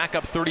BYU goes back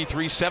up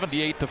 33,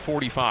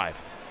 78-45.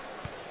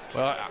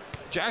 Well,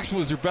 Jackson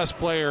was their best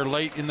player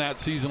late in that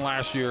season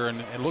last year,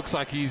 and it looks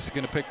like he's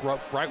going to pick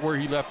right where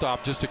he left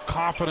off. Just a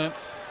confident,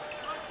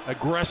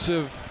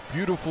 aggressive,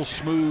 beautiful,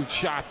 smooth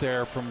shot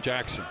there from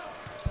Jackson.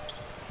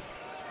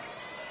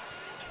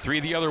 3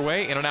 the other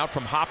way, in and out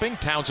from Hopping.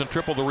 Townsend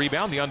triple the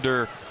rebound. The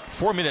under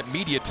 4-minute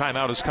media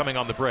timeout is coming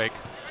on the break.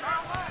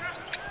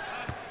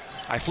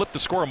 I flipped the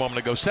score a moment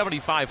ago,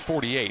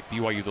 75-48,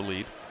 BYU the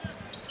lead.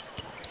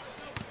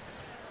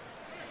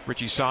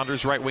 Richie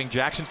Saunders, right wing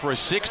Jackson for a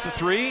 6th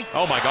 3.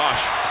 Oh my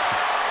gosh.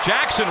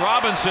 Jackson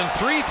Robinson,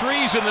 3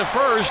 threes in the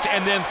first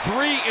and then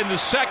 3 in the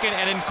second,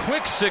 and in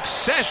quick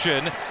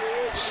succession,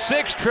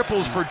 6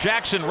 triples for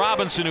Jackson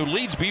Robinson, who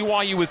leads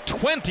BYU with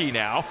 20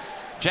 now.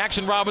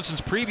 Jackson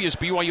Robinson's previous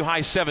BYU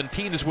high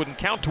 17. This wouldn't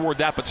count toward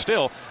that, but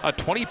still a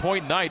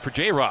 20-point night for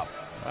J-Rob.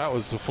 That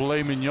was the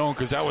filet mignon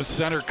because that was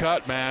center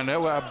cut, man.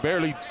 That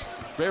barely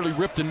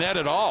ripped the net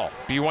at all.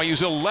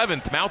 BYU's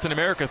 11th Mountain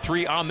America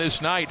 3 on this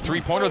night.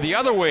 Three-pointer the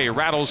other way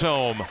rattles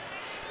home.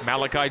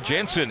 Malachi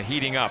Jensen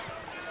heating up.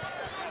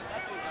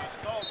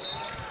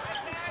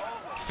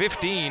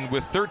 15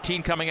 with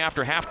 13 coming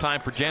after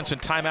halftime for Jensen.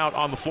 Timeout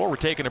on the floor. We're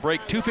taking a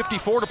break.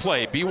 2:54 to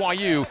play.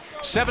 BYU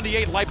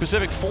 78 Light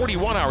Pacific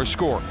 41-hour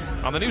score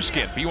on the new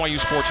skin, BYU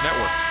Sports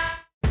Network.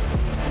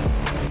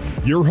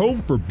 Your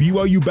home for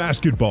BYU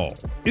basketball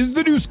is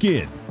the new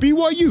skin,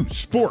 BYU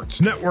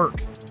Sports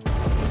Network.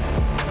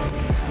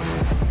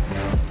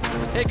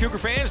 Hey, Cougar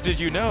fans, did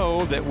you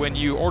know that when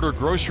you order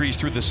groceries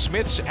through the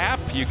Smith's app,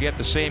 you get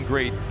the same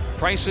great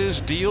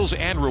prices, deals,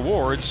 and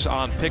rewards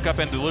on pickup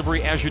and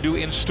delivery as you do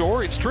in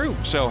store? It's true.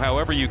 So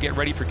however you get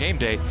ready for game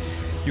day,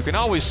 you can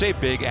always save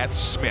big at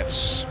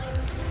Smith's.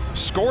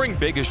 Scoring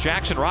big is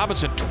Jackson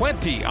Robinson,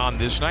 20 on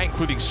this night,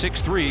 including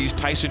 6 threes.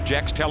 Tyson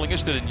Jex telling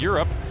us that in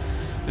Europe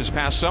this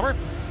past summer,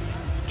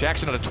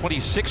 Jackson had a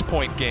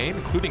 26-point game,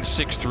 including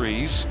 6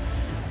 threes.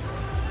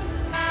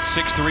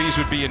 6 threes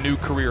would be a new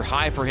career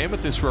high for him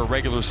if this were a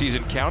regular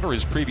season counter.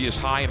 His previous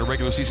high in a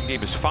regular season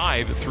game is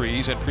 5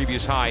 threes, and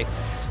previous high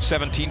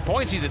 17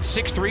 points. He's at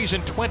 6 threes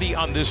and 20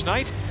 on this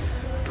night.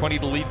 20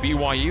 to lead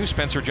BYU.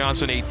 Spencer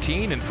Johnson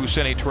 18 and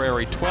Fousseyni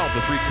Traore 12.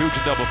 The 3 Cougs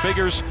in double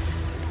figures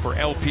for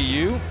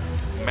LPU.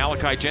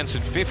 Malachi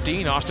Jensen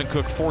 15, Austin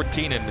Cook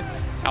 14,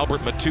 and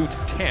Albert Matute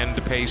 10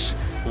 to pace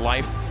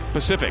Life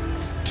Pacific.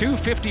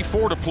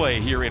 2:54 to play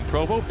here in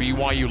Provo.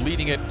 BYU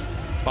leading it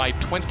by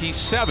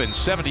 27,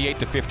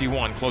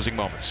 78-51, closing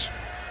moments.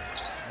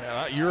 Yeah,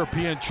 that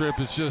European trip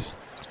is just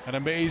an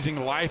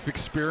amazing life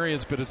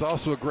experience, but it's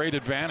also a great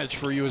advantage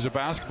for you as a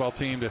basketball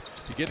team to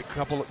get a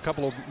couple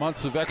of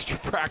months of extra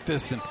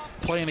practice and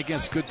playing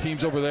against good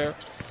teams over there.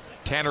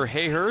 Tanner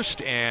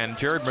Hayhurst and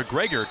Jared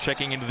McGregor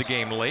checking into the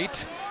game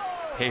late.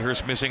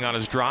 Hayhurst missing on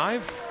his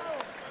drive.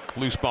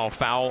 Loose ball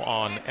foul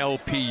on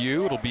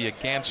LPU. It'll be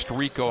against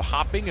Rico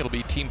Hopping. It'll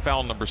be team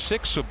foul number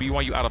 6, so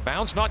BYU out of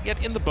bounds. Not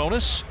yet in the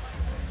bonus.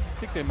 I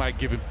think they might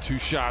give him 2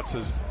 shots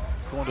as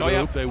going to the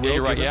hoop. They will. Yeah,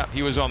 you're right. Yeah,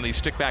 he was on the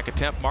stick back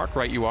attempt mark.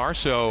 Right, you are.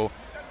 So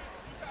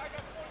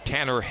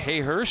Tanner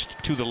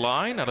Hayhurst to the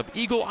line out of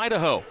Eagle,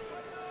 Idaho.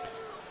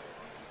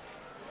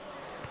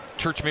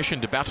 Church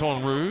mission to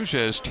Baton Rouge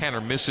as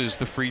Tanner misses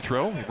the free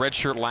throw.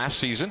 Redshirt last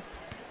season.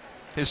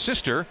 His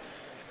sister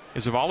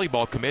is a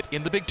volleyball commit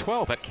in the Big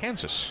 12 at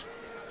Kansas.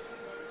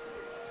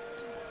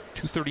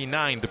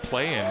 2:39 to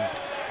play, and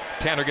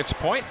Tanner gets a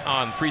point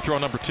on free throw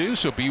number 2,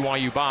 so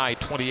BYU by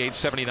 28,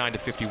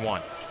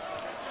 79-51.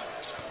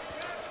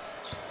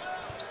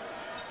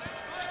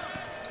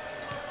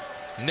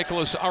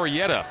 Nicholas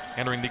Arrieta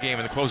entering the game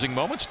in the closing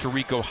moments to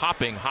Rico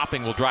Hopping.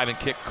 Hopping will drive and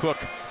kick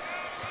Cook.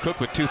 Cook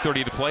with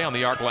 2:30 to play on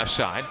the arc left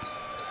side.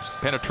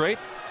 Penetrate.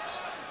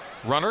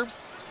 Runner.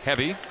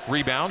 Heavy.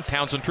 Rebound.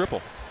 Townsend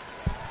triple.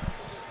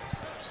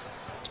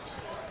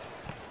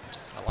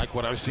 I like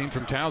what I've seen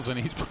from Townsend.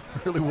 He's playing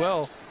really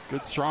well.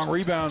 Good strong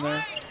rebound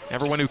there.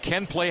 Everyone who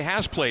can play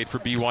has played for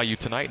BYU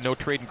tonight. No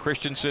Traden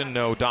Christensen,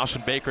 no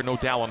Dawson Baker, no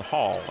Dallin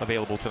Hall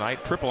available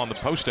tonight. Triple on the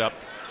post-up.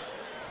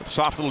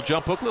 Soft little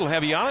jump hook, a little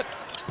heavy on it.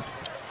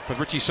 But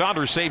Richie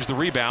Saunders saves the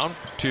rebound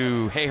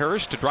to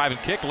Hayhurst to drive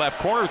and kick. Left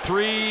corner,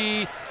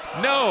 3.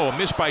 No,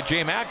 missed by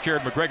J-Mac.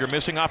 Jared McGregor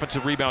missing.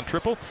 Offensive rebound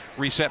triple.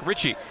 Reset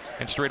Richie.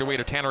 And straight away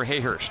to Tanner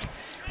Hayhurst.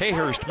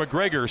 Hayhurst,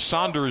 McGregor,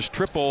 Saunders,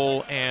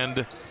 triple,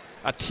 and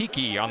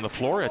Atiki on the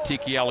floor.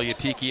 Atiki Ali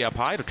Atiki up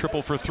high to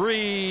triple for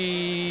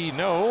 3.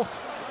 No.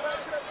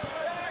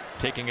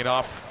 Taking it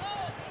off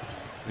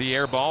the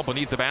air ball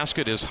beneath the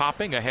basket is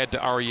Hopping. Ahead to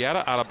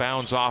Arrieta. Out of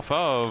bounds off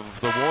of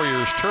the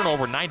Warriors.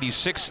 Turnover,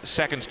 96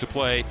 seconds to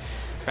play.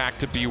 Back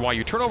to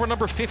BYU. Turnover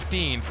number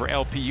 15 for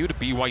LPU to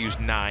BYU's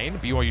 9.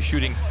 BYU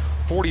shooting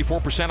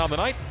 44% on the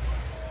night.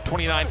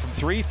 29 from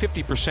 3,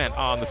 50%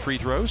 on the free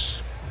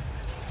throws.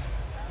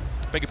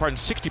 Beg your pardon,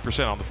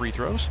 60% on the free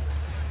throws.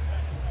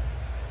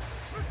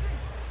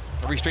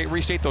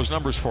 Restate those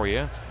numbers for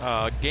you.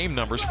 Game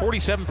numbers: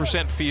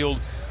 47%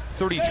 field,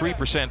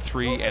 33%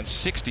 3, and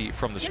 60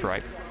 from the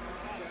stripe.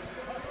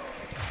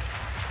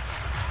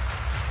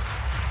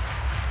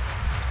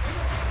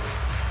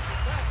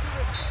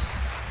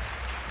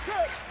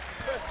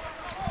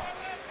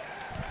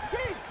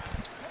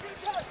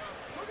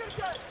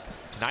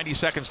 .90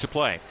 seconds to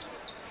play.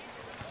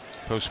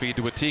 Post feed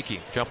to Atiki.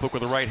 Jump hook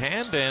with the right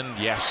hand, and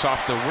yes,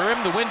 off the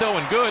rim, the window,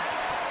 and good.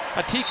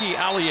 Atiki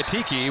Ali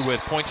Atiki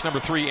with points number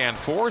 3 and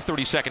 4.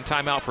 30-second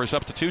timeout for a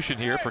substitution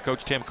here for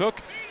Coach Tim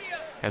Cook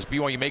as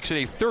BYU makes it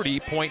a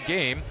 30-point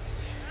game.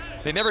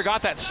 They never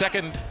got that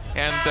second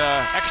and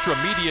extra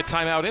media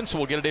timeout in, so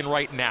we'll get it in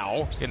right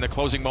now in the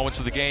closing moments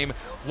of the game.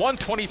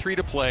 1:23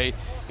 to play.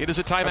 It is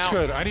a timeout. That's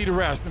good. I need a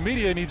rest. The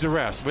media needs a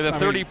rest. With a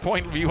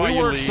 30-point BYU lead. We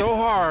work so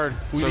hard.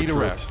 We need a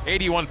rest.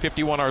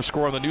 81-51 our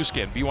score on the new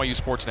skin, BYU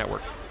Sports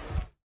Network.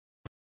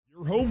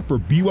 Your home for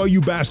BYU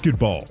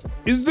basketball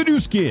is the new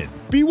skin,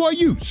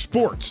 BYU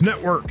Sports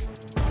Network.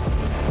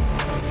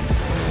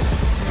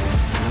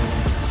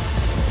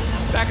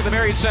 Back at the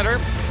Marriott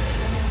Center.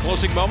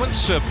 Closing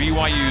moments of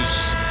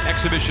BYU's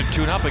exhibition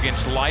tune-up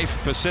against Life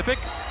Pacific.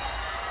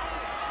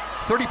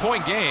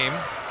 30-point game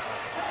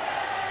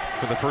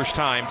for the first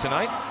time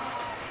tonight.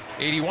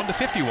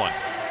 81-51.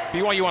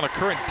 BYU on a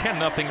current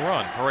 10-0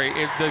 run, or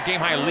the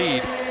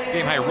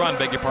game-high run,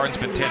 beg your pardon, has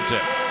been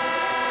 10-zip.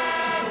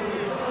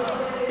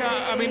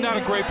 Yeah, I mean, not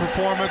a great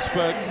performance,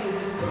 but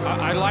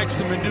I like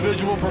some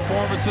individual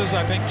performances.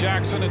 I think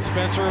Jackson and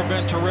Spencer have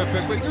been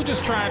terrific, but you're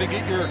just trying to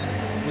get your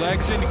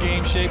legs into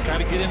game shape,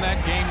 kind of get in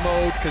that game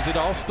mode, because it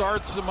all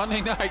starts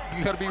Monday night.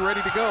 You got to be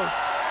ready to go.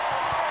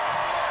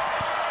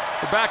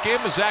 We're back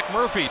in with Zach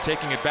Murphy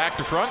taking it back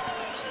to front.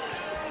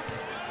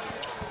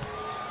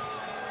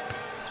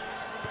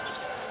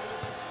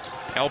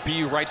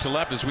 LPU right to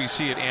left as we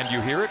see it and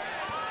you hear it.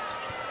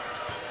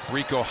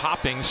 Rico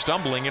hopping,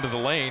 stumbling into the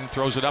lane,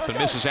 throws it up and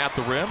misses at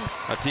the rim.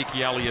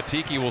 Atiki Ali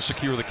Atiki will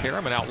secure the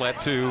carom, an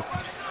outlet to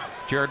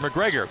Jared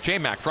McGregor.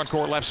 J-Mac, front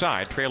court left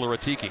side, trailer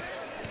Atiki.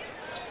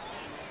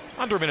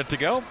 Under a minute to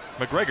go.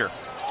 McGregor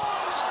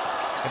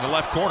in the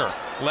left corner.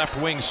 Left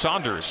wing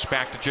Saunders.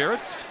 Back to Jared.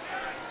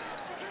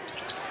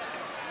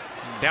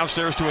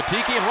 Downstairs to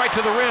Atiki and right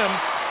to the rim.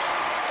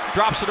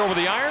 Drops it over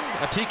the iron.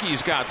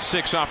 Atiki's got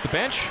 6 off the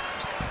bench.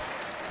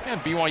 And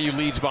BYU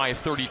leads by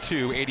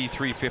 32,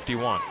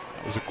 83-51.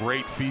 That was a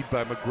great feed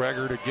by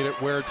McGregor to get it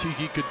where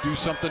Atiki could do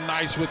something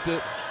nice with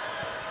it.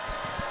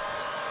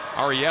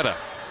 Arrieta.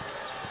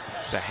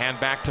 The hand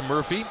back to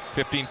Murphy.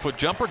 15-foot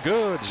jumper.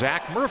 Good.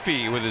 Zach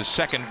Murphy with his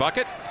second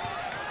bucket.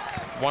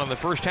 1 in the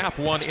first half,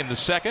 1 in the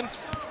second.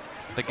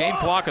 The game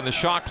clock and the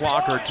shot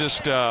clock are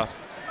just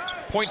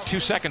 0.2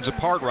 seconds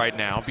apart right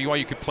now.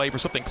 BYU could play for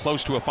something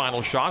close to a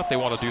final shot if they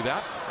want to do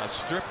that. A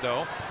strip,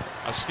 though.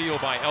 A steal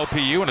by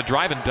LPU and a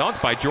drive and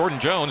dunk by Jordan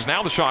Jones.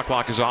 Now the shot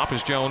clock is off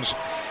as Jones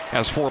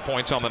has 4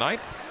 points on the night.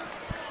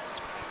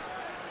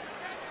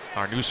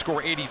 Our new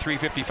score,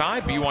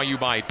 83-55. BYU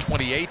by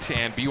 28,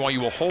 and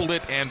BYU will hold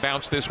it and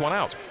bounce this one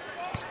out.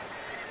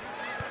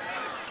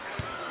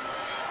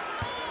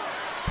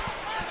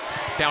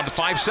 Down to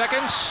 5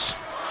 seconds.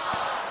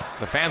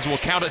 The fans will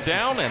count it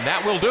down, and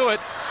that will do it.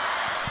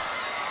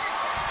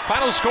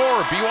 Final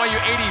score, BYU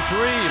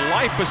 83,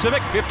 Life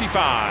Pacific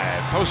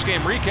 55.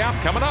 Post-game recap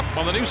coming up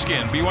on the new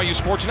skin, BYU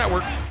Sports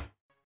Network.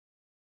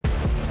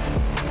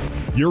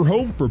 Your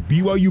home for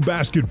BYU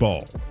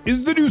basketball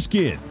is the new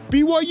skin,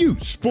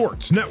 BYU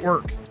Sports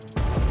Network.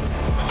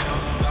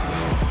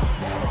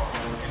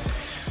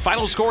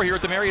 Final score here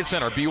at the Marriott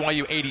Center,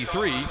 BYU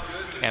 83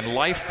 and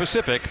Life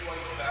Pacific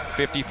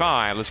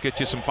 55. Let's get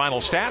you some final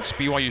stats.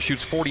 BYU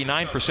shoots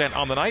 49%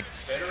 on the night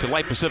to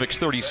Light Pacific's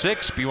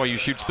 36. BYU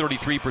shoots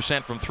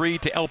 33% from 3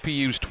 to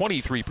LPU's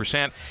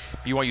 23%.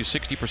 BYU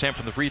 60%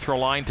 from the free throw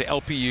line to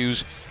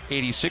LPU's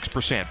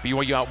 86%.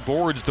 BYU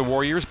outboards the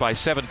Warriors by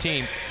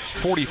 17,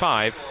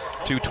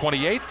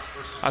 45-28.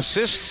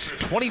 Assists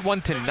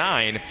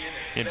 21-9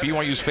 in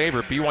BYU's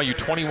favor. BYU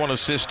 21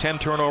 assists, 10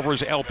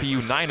 turnovers.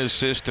 LPU 9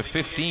 assists to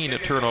 15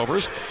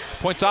 turnovers.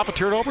 Points off of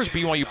turnovers,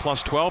 BYU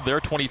plus 12 there,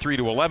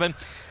 23-11.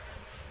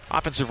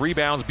 Offensive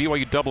rebounds,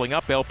 BYU doubling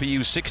up, LPU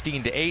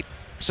 16-8.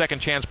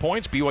 Second chance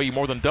points, BYU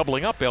more than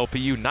doubling up,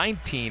 LPU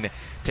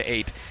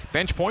 19-8.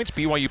 Bench points,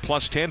 BYU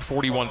plus 10,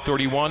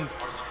 41-31.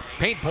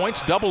 Paint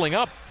points, doubling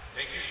up.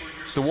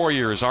 The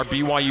Warriors are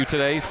BYU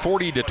today,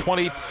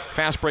 40-20.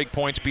 Fast break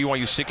points,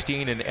 BYU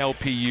 16 and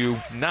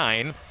LPU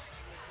 9.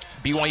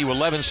 BYU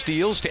 11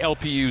 steals to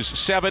LPU's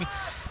 7.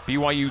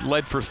 BYU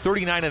led for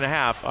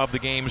 39.5 of the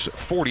game's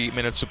 40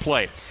 minutes of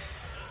play.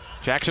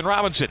 Jackson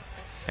Robinson,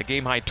 a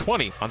game-high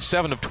 20 on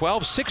 7 of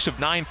 12, 6 of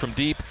 9 from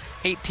deep,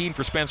 18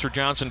 for Spencer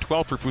Johnson,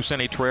 12 for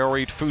Fousseyni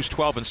Traore. Foose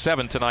 12 and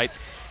 7 tonight.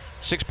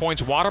 6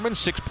 points Waterman,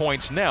 6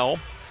 points Nell.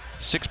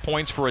 6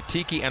 points for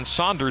Atiki and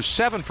Saunders,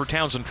 7 for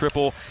Townsend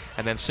Triple,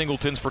 and then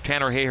singletons for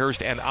Tanner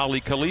Hayhurst and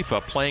Ali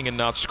Khalifa. Playing and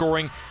not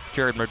scoring,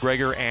 Jared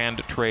McGregor and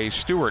Trey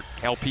Stewart.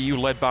 LPU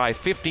led by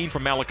 15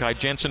 from Malachi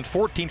Jensen,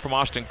 14 from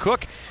Austin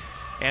Cook,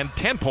 and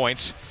 10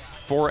 points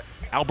for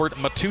Albert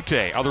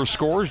Matute. Other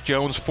scores,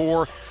 Jones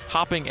 4,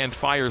 Hopping and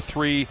Fire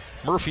 3,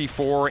 Murphy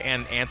 4,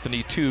 and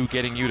Anthony 2,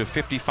 getting you to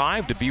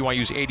 55 to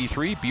BYU's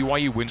 83.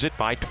 BYU wins it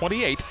by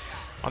 28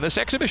 on this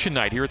exhibition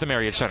night here at the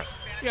Marriott Center.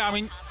 Yeah, I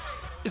mean,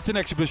 it's an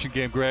exhibition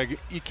game, Greg.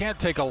 You can't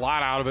take a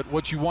lot out of it.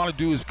 What you want to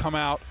do is come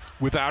out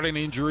without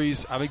any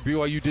injuries. I think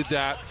BYU did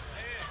that.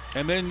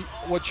 And then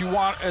what you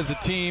want as a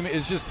team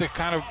is just to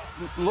kind of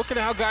look at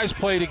how guys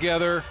play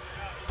together,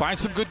 find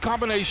some good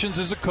combinations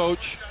as a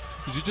coach.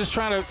 You're just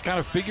trying to kind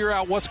of figure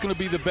out what's going to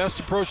be the best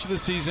approach to the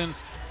season.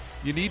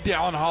 You need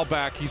Dallin Hall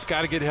back. He's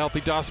got to get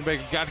healthy. Dawson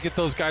Baker, got to get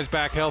those guys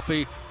back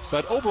healthy.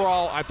 But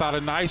overall, I thought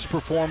a nice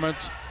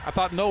performance. I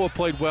thought Noah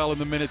played well in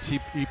the minutes he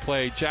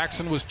played.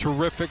 Jackson was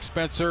terrific,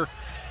 Spencer.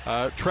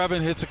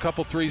 Trevin hits a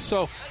couple threes.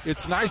 So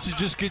it's nice to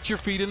just get your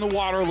feet in the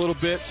water a little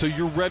bit so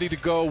you're ready to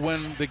go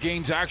when the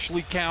games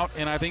actually count,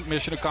 and I think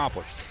mission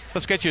accomplished.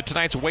 Let's get you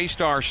tonight's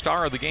Waystar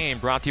Star of the Game,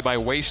 brought to you by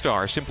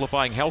Waystar,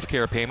 simplifying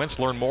healthcare payments.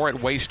 Learn more at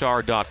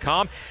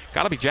waystar.com.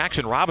 Got to be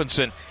Jackson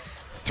Robinson.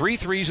 3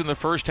 threes in the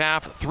first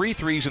half, 3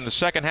 threes in the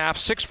second half,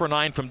 6 for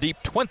 9 from deep,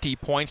 20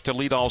 points to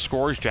lead all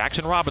scorers.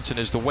 Jackson Robinson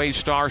is the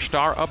Waystar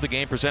Star of the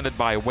Game, presented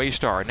by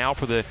Waystar. Now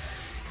for the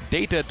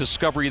Data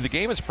Discovery of the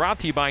Game. It's brought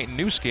to you by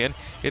Nu Skin.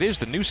 It is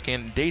the Nu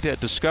Skin Data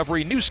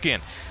Discovery. Nu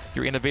Skin,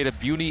 your innovative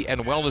beauty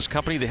and wellness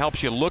company that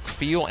helps you look,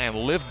 feel, and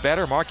live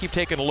better. Mark, you've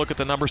taken a look at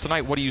the numbers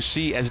tonight. What do you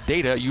see as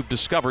data you've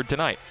discovered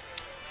tonight?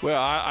 Well,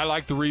 I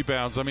like the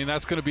rebounds. I mean,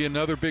 that's going to be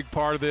another big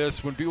part of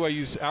this. When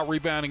BYU's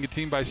out-rebounding a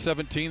team by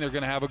 17, they're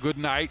going to have a good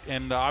night,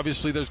 and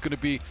obviously there's going to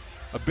be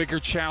a bigger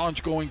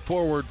challenge going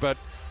forward. But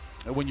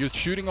when you're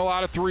shooting a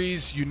lot of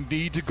threes, you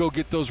need to go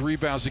get those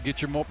rebounds to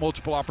get your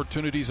multiple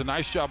opportunities. A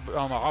nice job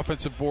on the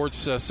offensive boards,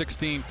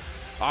 16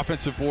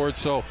 offensive boards.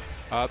 So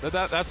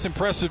That's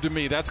impressive to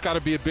me. That's got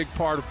to be a big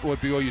part of what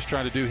BYU is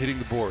trying to do, hitting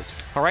the boards.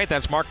 All right,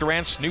 that's Mark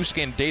Durant's new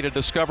skin data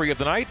discovery of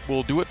the night.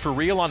 We'll do it for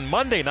real on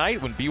Monday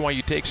night when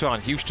BYU takes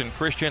on Houston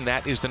Christian.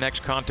 That is the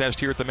next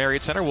contest here at the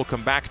Marriott Center. We'll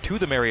come back to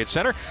the Marriott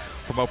Center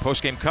for more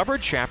postgame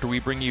coverage after we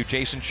bring you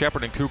Jason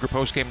Shepard and Cougar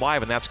Postgame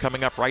Live, and that's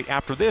coming up right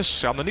after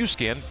this on the new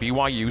skin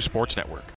BYU Sports Network.